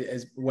on,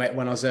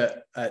 when I was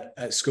at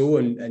school,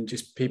 and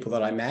just people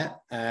that I met.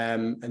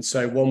 And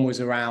so one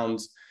was around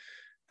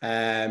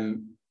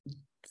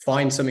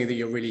find something that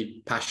you're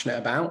really passionate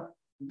about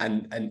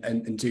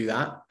and do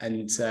that.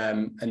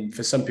 And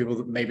for some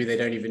people, maybe they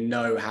don't even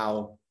know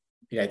how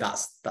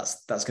that's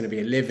going to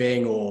be a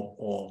living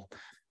or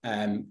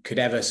could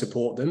ever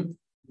support them.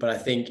 But I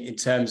think in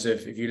terms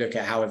of, if you look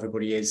at how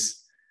everybody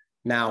is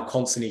now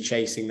constantly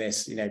chasing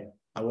this,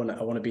 I want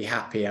to be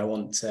happy. I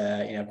want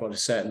to, I've got a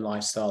certain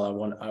lifestyle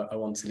I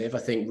want to live. I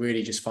think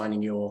really just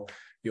finding your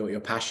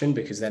passion,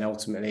 because then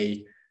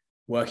ultimately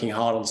working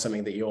hard on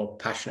something that you're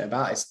passionate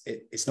about,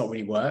 it's not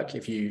really work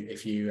if you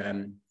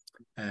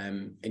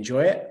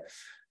enjoy it.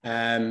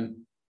 And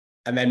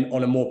then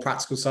on a more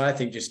practical side, I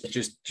think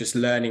just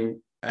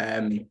learning,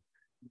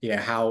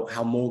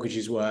 how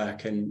mortgages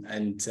work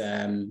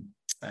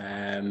and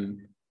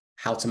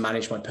how to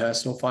manage my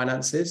personal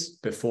finances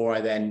before I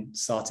then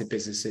started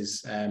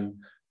businesses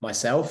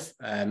myself.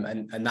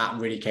 And that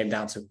really came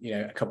down to,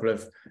 a couple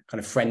of kind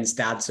of friends,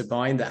 dads of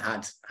mine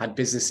that had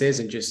businesses,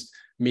 and just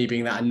me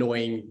being that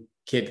annoying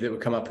kid that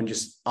would come up and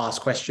just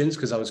ask questions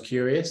because I was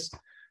curious.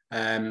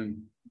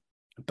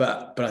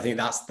 But I think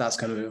that's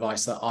kind of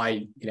advice that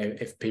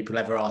if people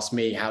ever ask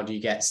me, how do you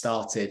get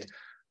started?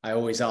 I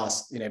always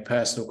ask,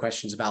 personal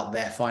questions about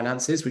their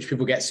finances, which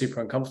people get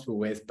super uncomfortable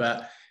with.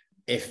 But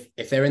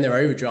if they're in their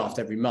overdraft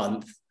every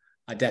month,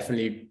 I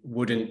definitely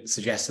wouldn't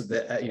suggest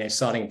that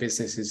starting a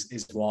business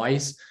is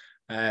wise.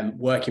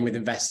 Working with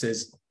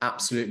investors,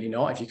 absolutely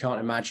not. If you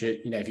can't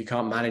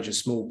manage a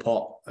small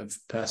pot of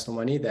personal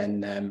money,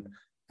 then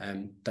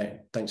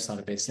don't start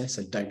a business,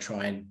 and don't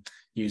try and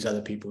use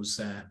other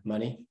people's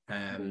money.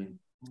 Yeah,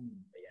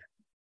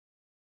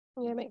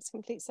 makes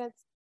complete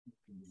sense.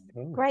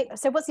 Great.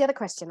 So what's the other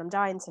question? I'm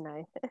dying to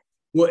know.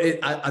 Well,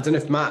 I don't know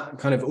if Matt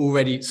kind of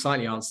already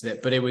slightly answered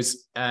it, but it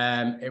was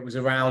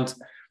around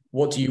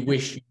what do you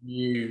wish you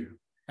knew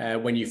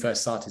when you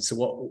first started?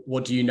 So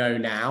what do you know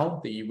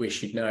now that you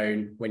wish you'd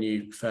known when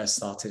you first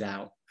started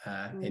out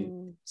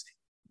in?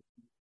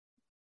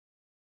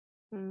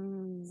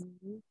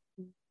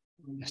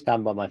 I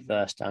stand by my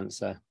first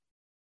answer.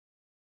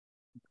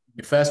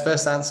 Your first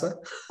answer?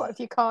 What if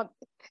you can't?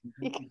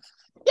 You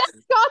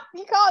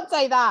can't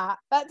say that.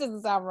 That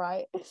doesn't sound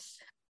right.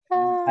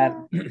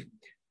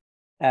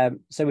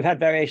 So we've had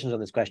variations on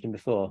this question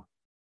before.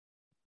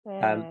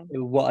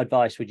 What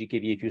advice would you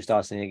give you if you were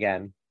starting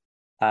again?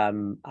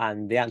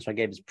 And the answer I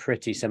gave is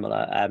pretty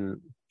similar.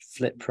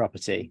 Flip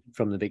property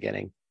from the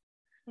beginning.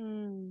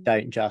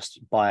 Don't just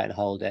buy it and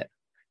hold it.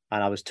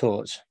 And I was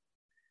taught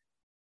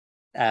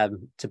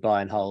to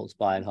buy and hold,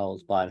 buy and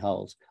hold, buy and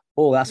hold.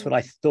 Oh, that's what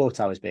I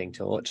thought I was being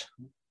taught.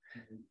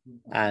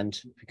 And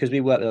because we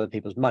work with other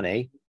people's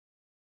money,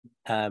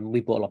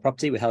 we bought a lot of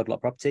property, we held a lot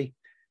of property,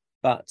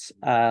 but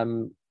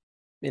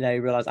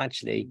realize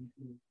actually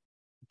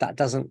that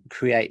doesn't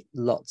create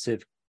lots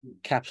of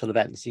capital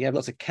events. You have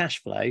lots of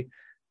cash flow,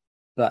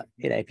 but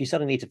if you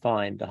suddenly need to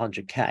find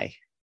 100k,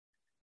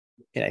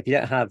 if you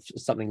don't have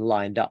something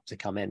lined up to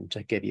come in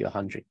to give you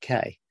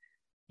 100k,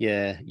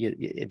 because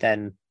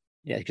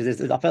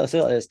I felt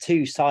there's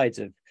two sides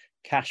of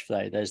cash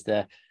flow. There's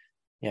the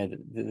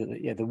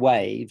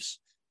waves,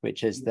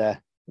 which is the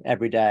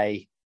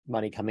everyday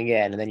money coming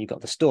in, and then you've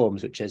got the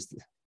storms, which is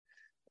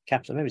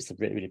capital. Maybe it's a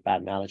really, really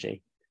bad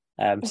analogy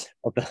of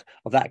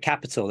that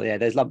capital.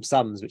 There's lump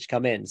sums which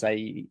come in. So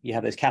you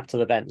have those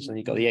capital events, and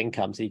you've got the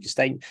income. So you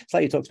sustain. It's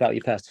like you talked about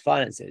your personal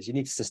finances. You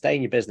need to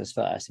sustain your business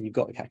first, and you've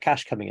got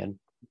cash coming in,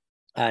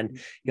 and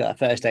you got that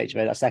first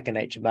HMO, that second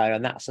HMO,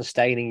 and that's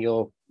sustaining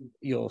your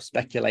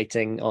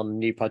speculating on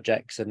new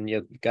projects, and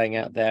you're going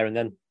out there, and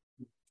then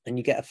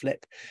you get a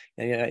flip,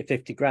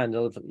 50 grand.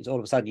 All of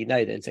a sudden,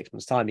 that in 6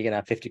 months' time, you're going to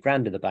have 50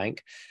 grand in the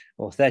bank,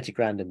 or 30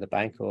 grand in the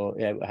bank, or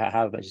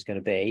however much it's going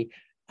to be,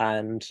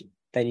 and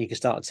then you can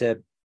start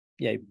to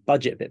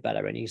budget a bit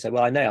better, and you can say,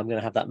 well, I know I'm going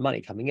to have that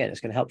money coming in. It's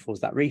going to help towards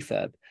that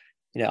refurb.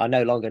 I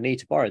no longer need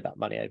to borrow that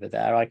money over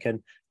there. I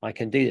can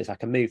do this. I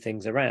can move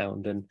things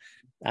around,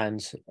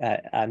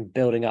 and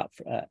building up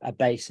a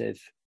base of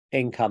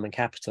income and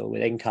capital,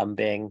 with income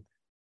being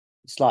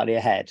slightly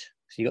ahead.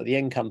 So you got the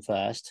income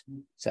first,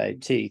 so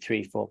 2,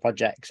 3, 4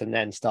 projects, and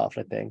then start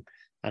flipping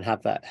and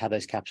have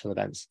those capital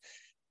events,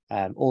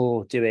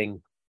 or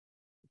doing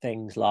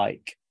things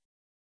like,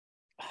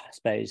 I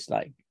suppose,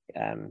 like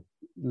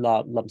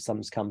lump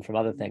sums come from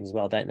other things as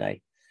well, don't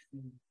they?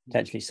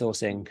 Potentially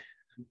sourcing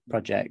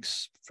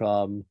projects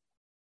from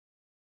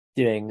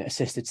doing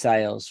assisted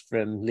sales,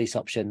 from lease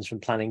options, from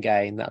planning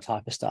gain, that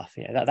type of stuff.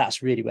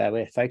 That's really where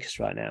we're focused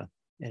right now,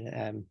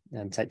 and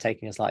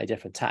taking a slightly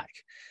different tack.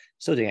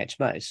 Still doing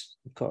HMOs,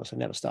 of course, I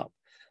never stop.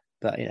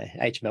 But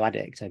HMO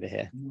addict over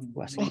here.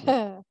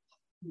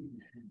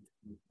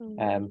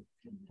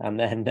 And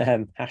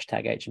then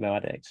hashtag HMO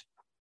addict.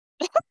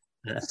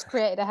 Just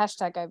created a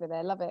hashtag over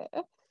there. Love it.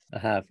 I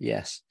have,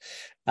 yes.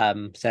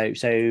 So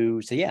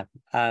yeah.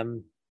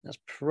 That's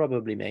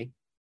probably me.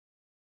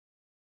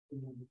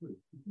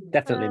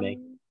 Definitely me.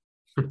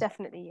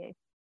 Definitely you.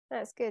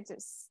 That's good.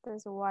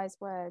 Those are wise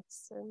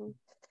words. Do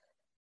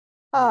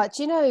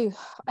you know?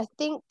 I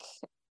think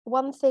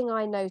one thing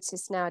I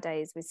notice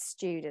nowadays with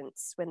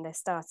students when they're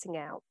starting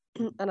out,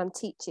 and I'm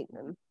teaching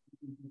them,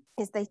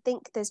 is they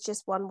think there's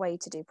just one way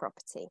to do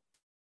property,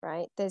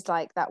 right? There's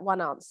like that one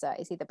answer.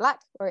 It's either black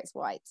or it's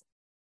white.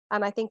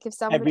 And I think if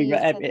somebody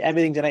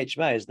everything's an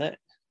HMO, isn't it?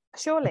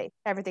 Surely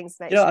everything's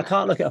an HMO. I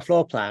can't look at a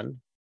floor plan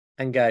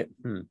and go,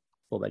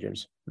 4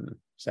 bedrooms,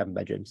 7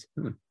 bedrooms,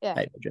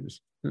 8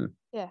 bedrooms.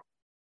 Yeah.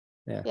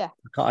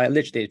 I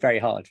literally, it's very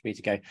hard for me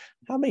to go,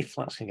 how many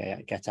flats can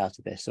I get out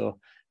of this, or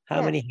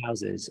how many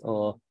houses,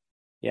 or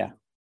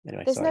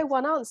anyway, there's no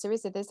one answer,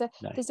 is there?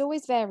 There's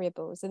always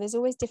variables, and there's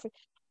always different.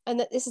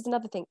 And this is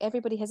another thing,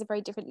 everybody has a very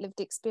different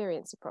lived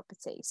experience of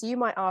property. So you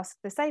might ask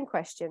the same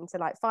question to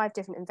like 5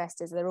 different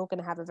investors, and they're all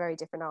going to have a very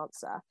different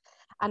answer.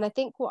 And I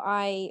think what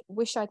I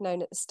wish I'd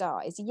known at the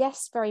start is,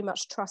 yes, very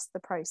much trust the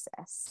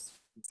process.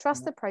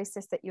 Trust the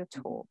process that you're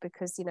taught,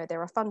 because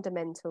there are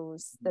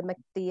fundamentals,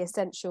 the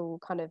essential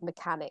kind of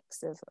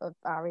mechanics of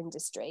our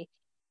industry.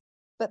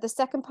 But the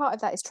second part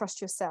of that is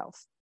trust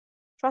yourself.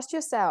 Trust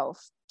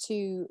yourself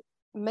to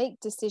make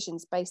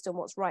decisions based on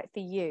what's right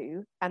for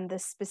you and the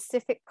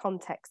specific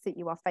context that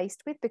you are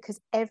faced with, because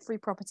every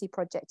property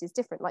project is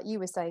different. Like you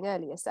were saying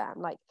earlier,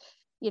 Sam, like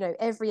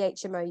every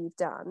HMO you've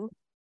done,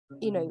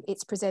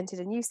 it's presented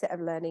a new set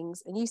of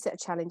learnings, a new set of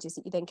challenges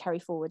that you then carry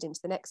forward into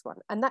the next one,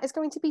 and that is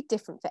going to be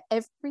different for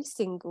every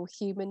single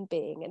human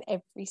being and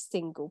every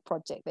single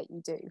project that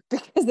you do,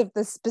 because of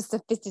the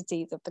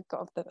specificities of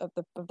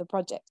the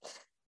project.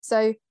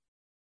 So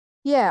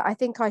I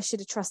think I should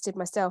have trusted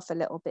myself a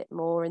little bit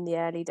more in the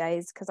early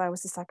days, because I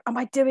was just like, am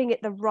I doing it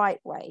the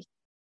right way?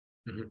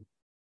 You're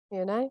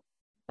doing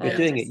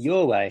it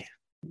your way.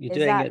 You're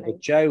doing it the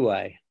Joe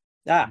way.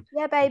 Yeah,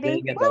 baby.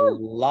 Doing it the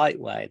light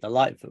way, the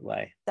Lightfoot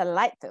way. The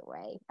Lightfoot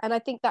way. And I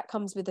think that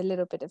comes with a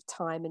little bit of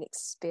time and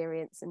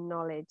experience and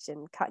knowledge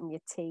and cutting your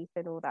teeth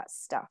and all that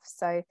stuff.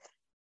 So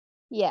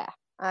Yeah.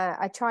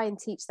 I try and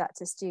teach that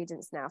to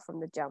students now from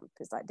the jump.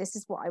 It's like, this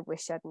is what I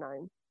wish I'd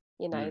known,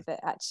 you know, that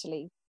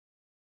actually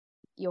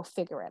you'll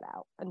figure it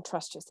out and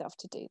trust yourself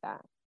to do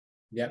that.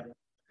 Yeah.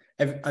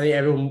 I think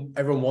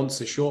everyone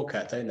wants a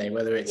shortcut, don't they?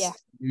 Whether it's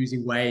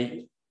losing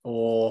weight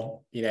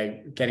or, you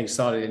know, getting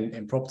started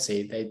in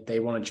property, they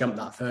want to jump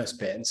that first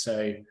bit. And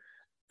so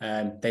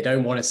they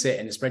don't want to sit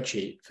in a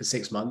spreadsheet for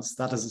 6 months.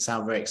 That doesn't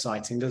sound very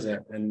exciting, does it?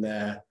 And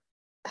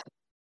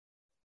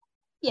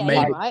yeah,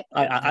 maybe, you're right.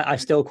 I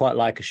still quite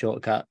like a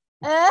shortcut.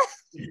 I'm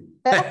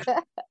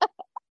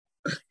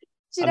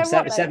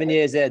 7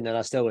 years in and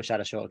I still wish I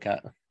had a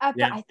shortcut.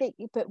 But I think,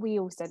 but we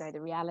also know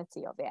the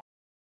reality of it.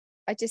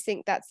 I just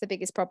think that's the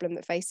biggest problem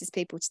that faces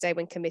people today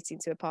when committing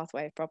to a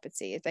pathway of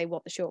property, is they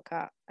want the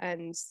shortcut.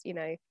 And, you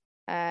know,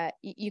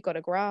 you got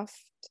to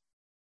graft,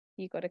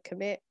 you got to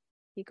commit,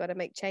 you got to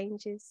make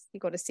changes, you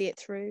got to see it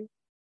through.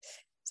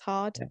 It's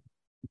hard.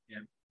 Yeah.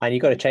 And you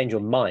got to change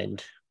your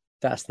mind.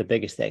 That's the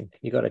biggest thing.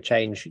 You got to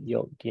change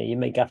you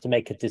have to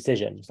make a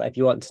decision. It's like, if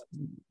you want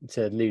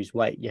to lose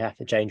weight, you have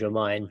to change your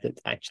mind that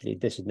actually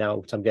this is now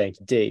what I'm going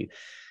to do.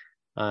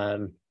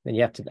 And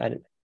you have to,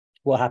 and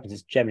what happens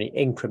is generally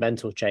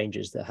incremental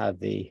changes that have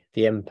the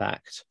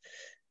impact.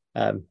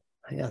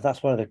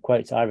 That's one of the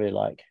quotes I really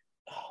like.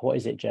 What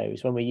is it, Joe?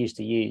 It's one we used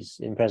to use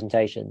in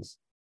presentations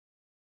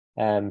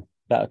about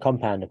a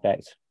compound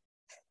effect.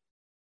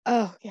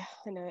 Oh yeah,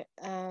 I know it.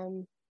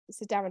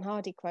 It's a Darren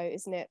Hardy quote,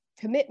 isn't it?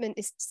 Commitment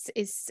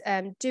is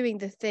doing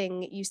the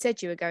thing you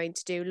said you were going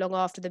to do long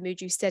after the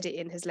mood you said it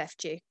in has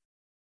left you.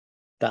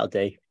 That'll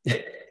do.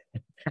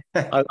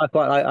 I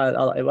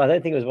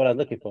don't think it was what I was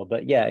looking for,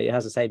 but yeah, it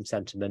has the same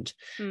sentiment.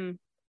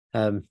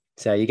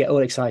 So you get all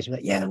excited, you're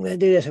like, yeah, I'm going to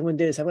do this, I'm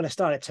going to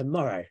start it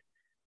tomorrow.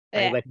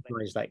 And you wake up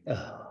and it's like,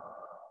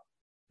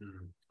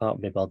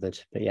 can't be bothered.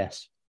 But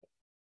yes,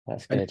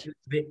 that's good.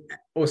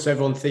 Also,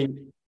 everyone think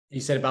you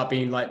said about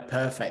being like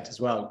perfect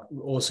as well.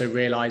 Also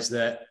realize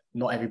that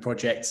not every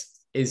project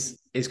is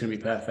going to be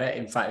perfect.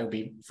 In fact, it'll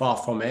be far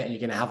from it. You're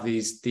going to have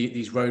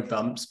these road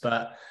bumps,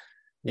 but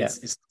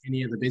it's like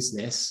any other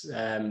business.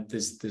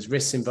 There's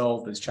risks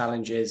involved, there's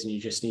challenges, and you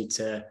just need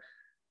to,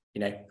 you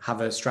know,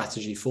 have a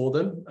strategy for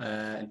them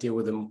and deal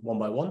with them one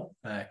by one,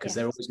 because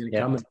they're always going to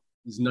come. And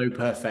there's no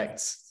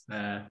perfect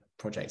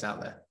project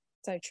out there.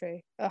 So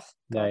true. Oh,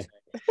 God.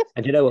 No.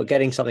 And you know what?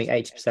 Getting something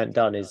 80%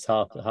 done is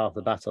half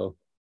the battle.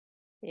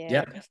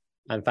 Yeah.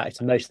 In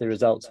fact, most of the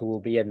results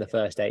will be in the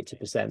first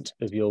 80%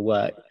 of your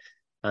work,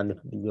 and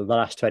the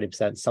last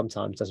 20%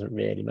 sometimes doesn't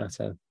really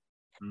matter.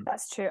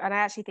 That's true. And I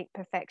actually think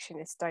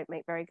perfectionists don't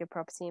make very good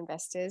property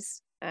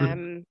investors.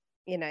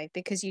 You know,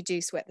 because you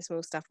do sweat the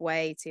small stuff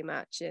way too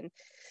much. And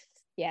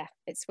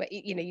it's where,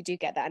 you know, you do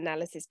get that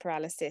analysis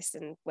paralysis,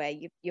 and where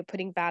you're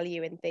putting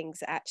value in things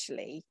that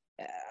actually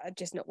are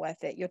just not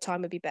worth it. Your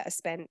time would be better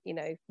spent, you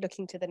know,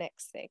 looking to the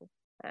next thing,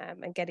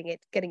 and getting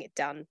it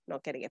done,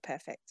 not getting it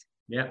perfect.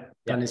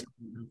 Done is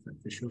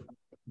perfect for sure.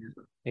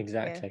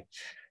 Exactly.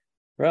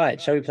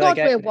 Right, shall we play God,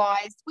 game? we're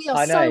wise. We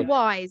are so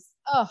wise.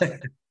 Oh.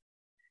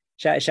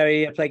 Shall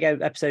we play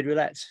game episode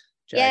roulette,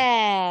 Joe?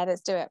 Yeah,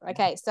 let's do it.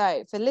 Okay,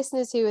 so for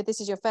listeners this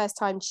is your first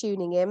time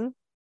tuning in,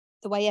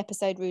 the way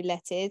episode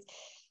roulette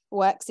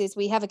works is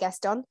we have a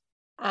guest on,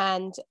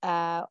 and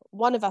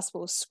one of us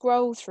will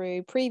scroll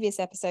through previous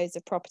episodes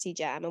of Property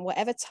Jam, and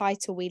whatever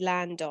title we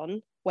land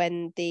on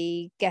when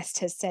the guest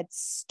has said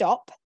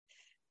stop,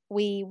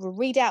 we will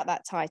read out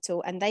that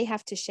title, and they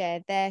have to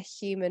share their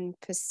human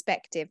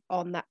perspective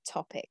on that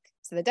topic.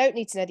 So they don't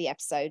need to know the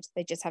episode,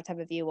 they just have to have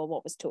a view on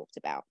what was talked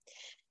about.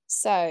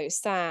 So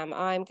Sam,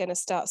 I'm going to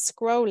start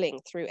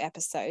scrolling through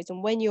episodes,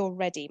 and when you're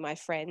ready, my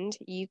friend,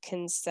 you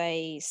can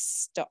say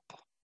stop.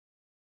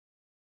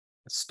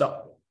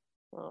 Stop.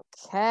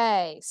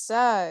 Okay,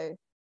 so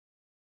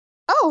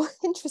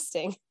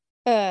interesting.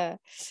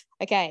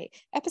 Okay,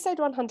 episode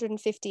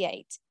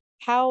 158.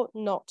 How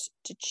not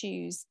to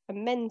choose a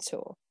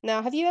mentor.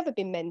 Now, have you ever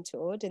been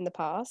mentored in the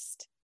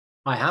past?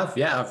 I have,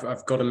 yeah.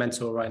 I've got a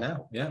mentor right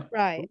now, yeah.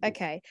 Right,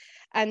 okay.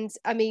 And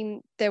I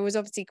mean, there was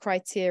obviously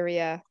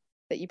criteria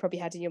that you probably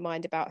had in your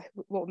mind about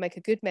what would make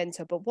a good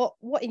mentor, but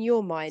what in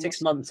your mind?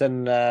 6 months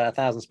and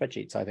 1,000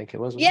 spreadsheets, I think it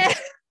was. Yeah.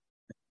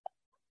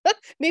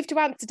 Move to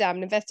Amsterdam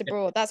and invest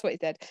abroad. That's what he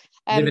said.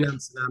 Live in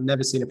Amsterdam,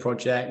 never seen a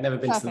project, never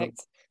been perfect.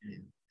 to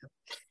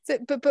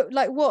the... So, but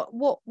like, what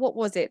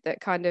was it that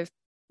kind of,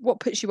 what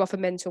puts you off a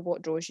mentor?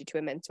 What draws you to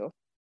a mentor?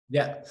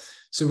 Yeah,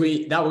 so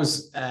that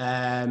was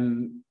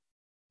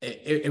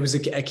it was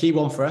a key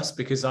one for us,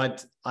 because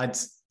I'd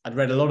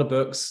read a lot of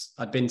books,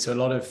 I'd been to a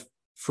lot of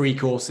free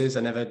courses.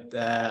 I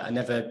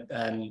never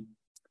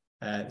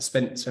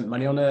spent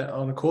money on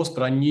a course,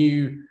 but I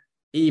knew,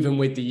 even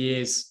with the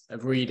years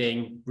of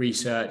reading,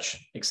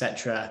 research,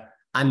 etc.,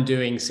 and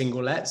doing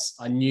single lets,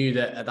 I knew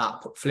that at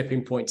that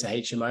flipping point to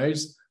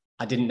HMOs,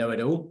 I didn't know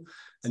it all.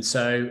 And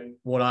so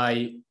what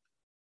I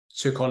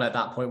took on at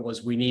that point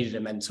was, we needed a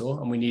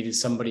mentor, and we needed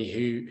somebody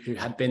who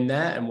had been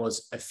there and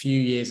was a few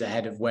years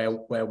ahead of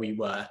where we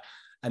were.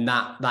 And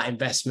that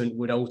investment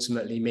would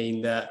ultimately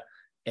mean that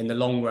in the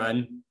long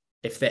run,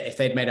 if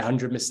they'd made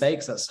 100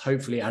 mistakes, that's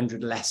hopefully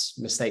 100 less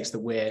mistakes that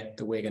we're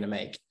going to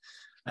make.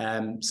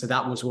 So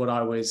that was what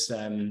I was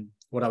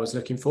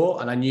looking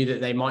for, and I knew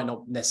that they might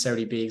not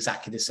necessarily be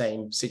exactly the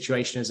same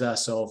situation as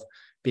us of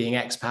being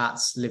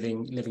expats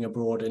living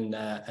abroad and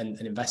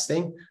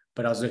investing,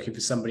 but I was looking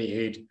for somebody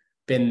who'd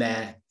been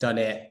there, done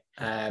it,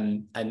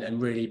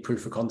 and really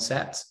proof of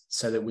concept,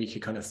 so that we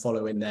could kind of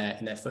follow in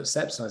their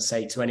footsteps. And I'd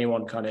say to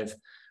anyone kind of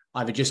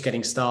either just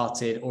getting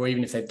started, or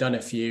even if they've done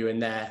a few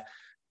and they're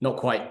not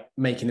quite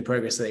making the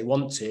progress that they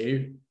want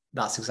to,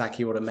 that's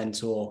exactly what a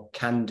mentor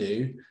can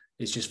do,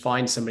 is just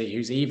find somebody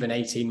who's even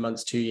 18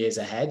 months, 2 years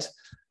ahead.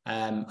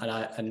 And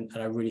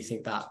I really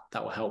think that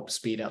will help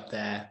speed up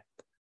their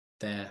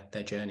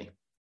journey.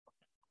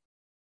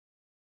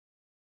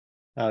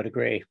 I would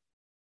agree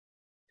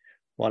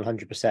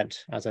 100%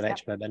 as an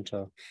HMO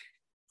mentor.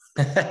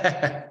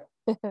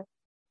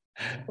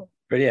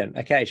 Brilliant.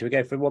 Okay, should we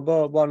go for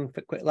one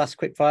last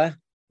quick fire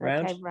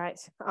round? Okay, right.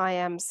 I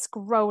am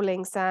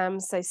scrolling, Sam,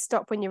 so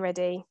stop when you're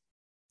ready.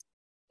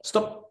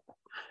 Stop.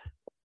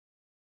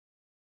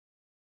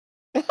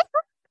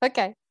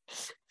 Okay.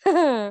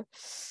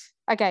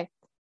 Okay.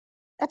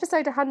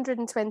 Episode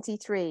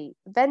 123,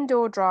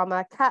 vendor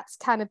drama, cats,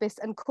 cannabis,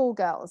 and call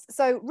girls.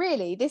 So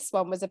really, this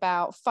one was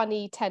about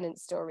funny tenant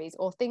stories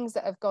or things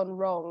that have gone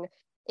wrong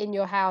in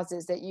your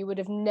houses that you would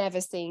have never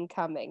seen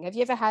coming. Have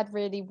you ever had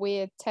really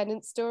weird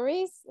tenant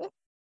stories?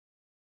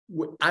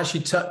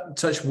 Actually,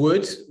 touch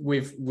wood,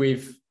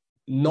 we've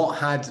not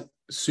had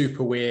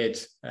super weird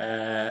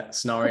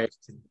scenarios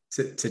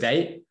to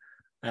date.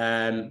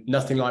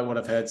 Nothing like what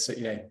I've heard,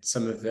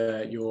 some of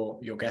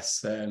your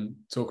guests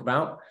talk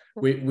about.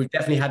 We've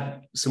definitely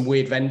had some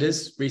weird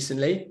vendors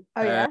recently.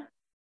 Oh yeah.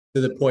 To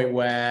the point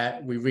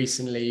where we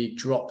recently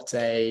dropped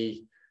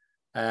a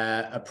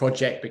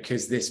project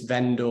because this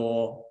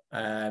vendor,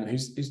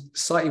 who's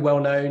slightly well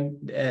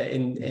known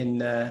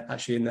in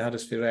actually in the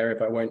Huddersfield area,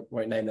 but I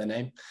won't name their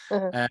name,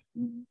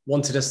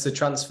 wanted us to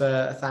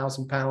transfer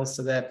 £1,000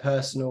 to their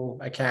personal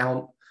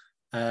account.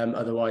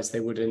 Otherwise, they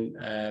wouldn't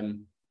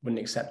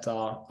accept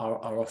our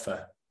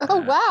offer. Oh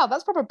wow,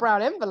 that's proper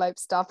brown envelope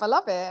stuff. I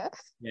love it.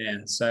 Yeah,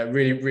 so it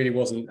really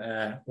wasn't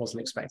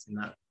expecting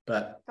that,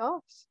 but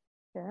gosh,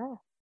 yeah,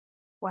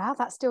 wow,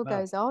 that still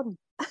goes on.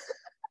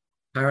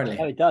 Apparently,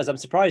 oh, it does. I'm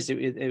surprised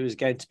it was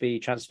going to be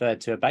transferred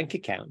to a bank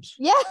account.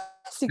 Yes,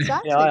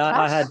 exactly.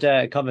 I had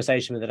a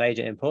conversation with an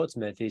agent in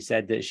Portsmouth who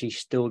said that she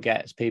still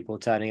gets people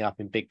turning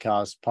up in big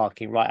cars,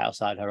 parking right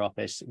outside her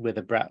office with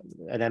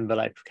an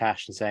envelope of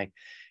cash and saying,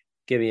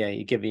 "Give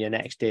me your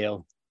next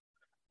deal.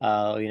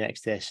 Your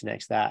next this,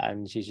 next that,"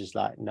 and she's just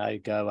like, "No,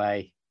 go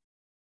away."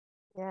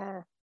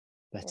 Yeah.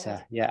 But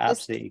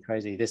absolutely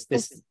crazy. This I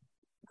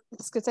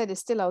was going to say, there's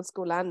still old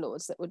school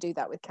landlords that will do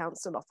that with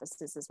council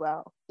officers as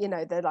well.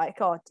 They're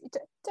like, "Oh,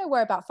 don't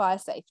worry about fire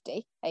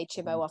safety,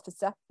 HMO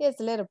officer. Here's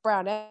a little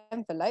brown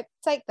envelope.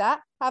 Take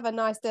that. Have a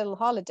nice little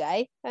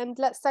holiday, and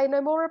let's say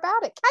no more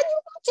about it." Can you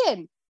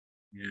imagine?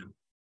 Yeah.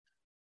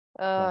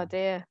 Oh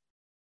dear.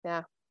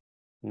 Yeah.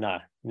 No,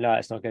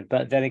 it's not good.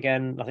 But then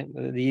again, I think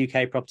the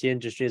UK property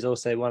industry is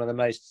also one of the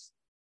most,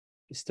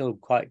 still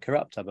quite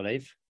corrupt, I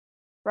believe.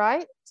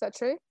 Right? Is that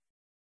true?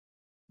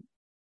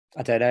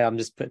 I don't know. I'm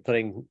just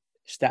putting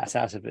stats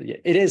out of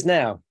it. It is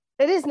now.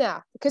 It is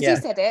now, because you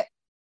said it.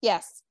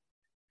 Yes.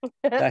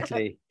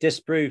 Exactly.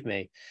 Disprove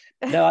me.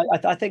 No,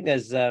 I think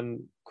there's they're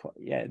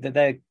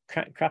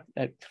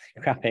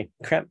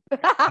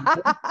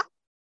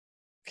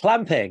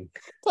clamping.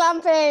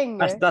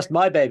 That's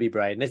my baby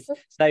brain.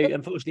 So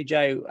unfortunately,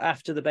 Joe,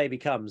 after the baby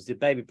comes, the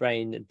baby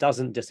brain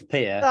doesn't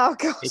disappear. Oh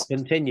gosh. It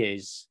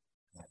continues.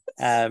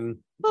 Sam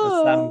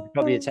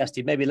probably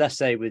attested, maybe less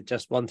so with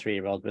just one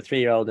 3-year-old, but a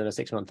 3-year-old and a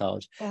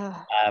 6-month-old.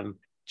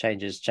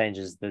 Changes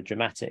the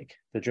dramatic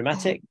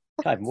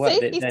can't even work.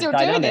 See, he's still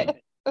dynamic.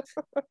 Doing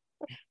it.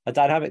 A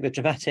dynamic, the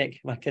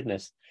dramatic. My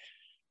goodness,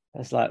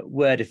 that's like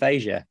word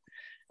aphasia.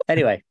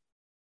 Anyway,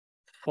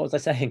 what was I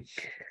saying?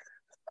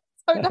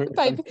 Oh no,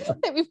 baby! I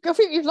think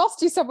we've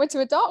lost you somewhere to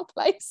a dark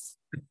place.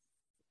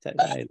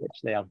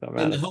 Literally, I've got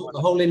around. The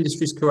whole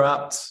industry's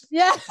corrupt.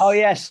 Yeah. Oh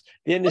yes,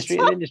 the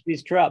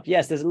industry's corrupt.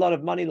 Yes, there's a lot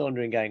of money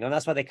laundering going on.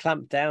 That's why they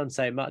clamped down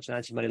so much on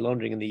anti-money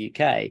laundering in the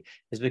UK,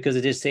 is because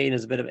it is seen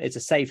as it's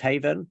a safe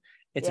haven.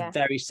 It's a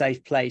very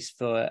safe place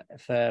for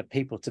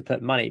people to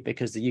put money,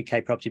 because the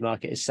UK property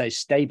market is so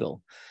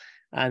stable.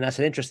 And that's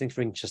an interesting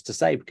thing just to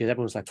say, because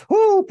everyone's like,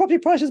 "Oh, property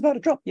prices about to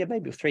drop." Yeah,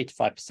 maybe 3 to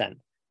 5%,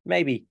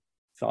 maybe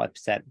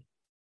 5%.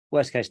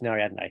 Worst case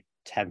scenario, I don't know,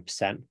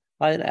 10%.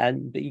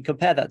 But you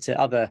compare that to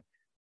other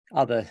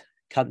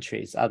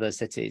countries, other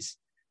cities,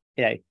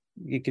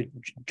 you could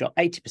drop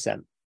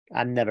 80%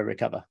 and never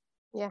recover.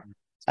 Yeah.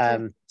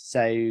 And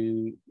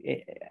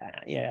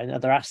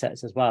other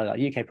assets as well. Like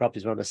UK property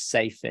is one of the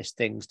safest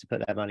things to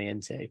put their money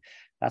into.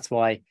 That's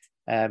why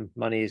they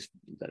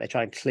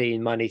try and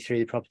clean money through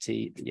the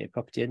property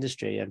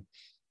industry. And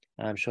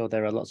I'm sure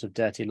there are lots of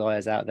dirty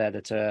lawyers out there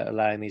that are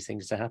allowing these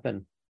things to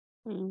happen.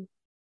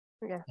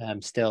 Yeah.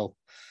 Still.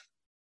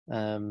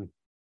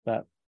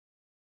 But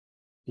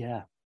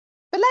yeah,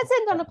 But let's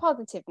end on a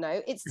positive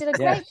note. It's still a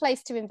great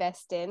place to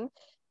invest in.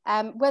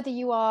 Whether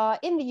you are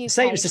in the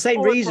UK, it's the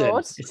same or reason.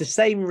 abroad. It's the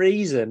same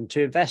reason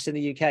to invest in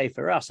the UK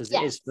for us as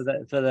it is for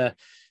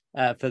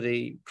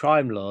the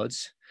crime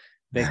lords,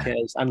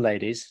 because and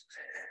ladies,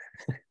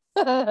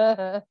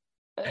 because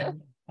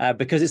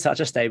it's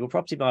such a stable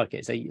property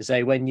market. So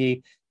when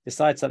you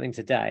decide something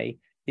today,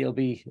 it'll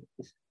be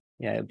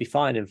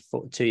fine in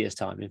 2 years'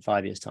 time, in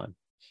 5 years' time.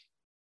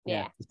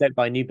 Yeah, just don't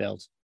buy new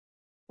builds.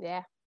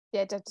 No,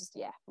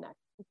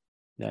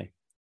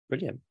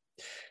 brilliant.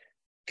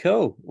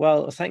 Cool.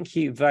 Well, thank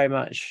you very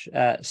much,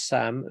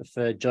 Sam,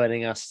 for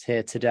joining us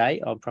here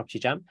today on Property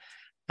Jam.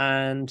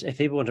 And if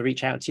people want to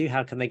reach out to you,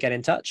 how can they get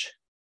in touch?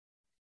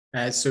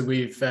 So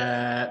we've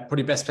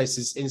probably best place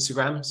is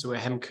Instagram. So we're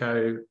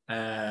Hemco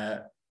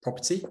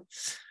Properties,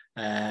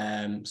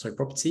 and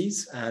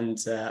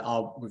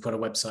we've got a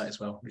website as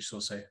well, which is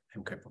also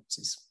Hemco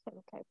Properties.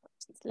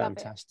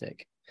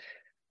 Fantastic.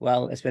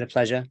 Well, it's been a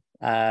pleasure.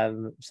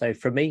 So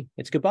from me,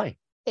 it's goodbye.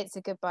 It's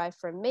a goodbye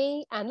from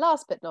me. And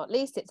last but not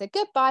least, it's a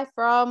goodbye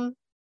from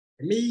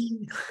me.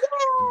 Yay!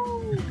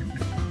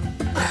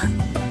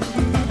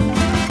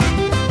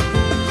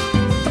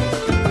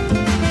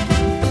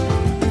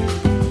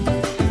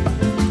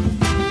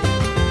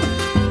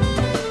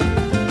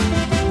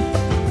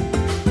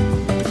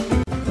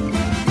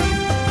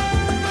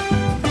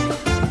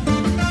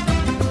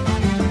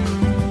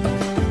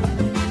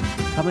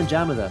 Come and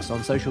jam with us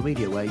on social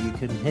media, where you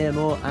can hear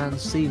more and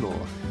see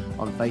more.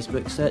 On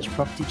Facebook, search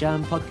Property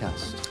Jam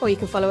Podcast. Or you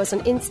can follow us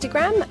on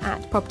Instagram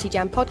at Property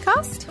Jam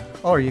Podcast.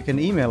 Or you can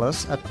email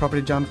us at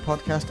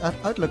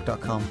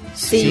propertyjampodcast@outlook.com.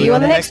 See you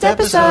on the next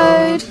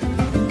episode.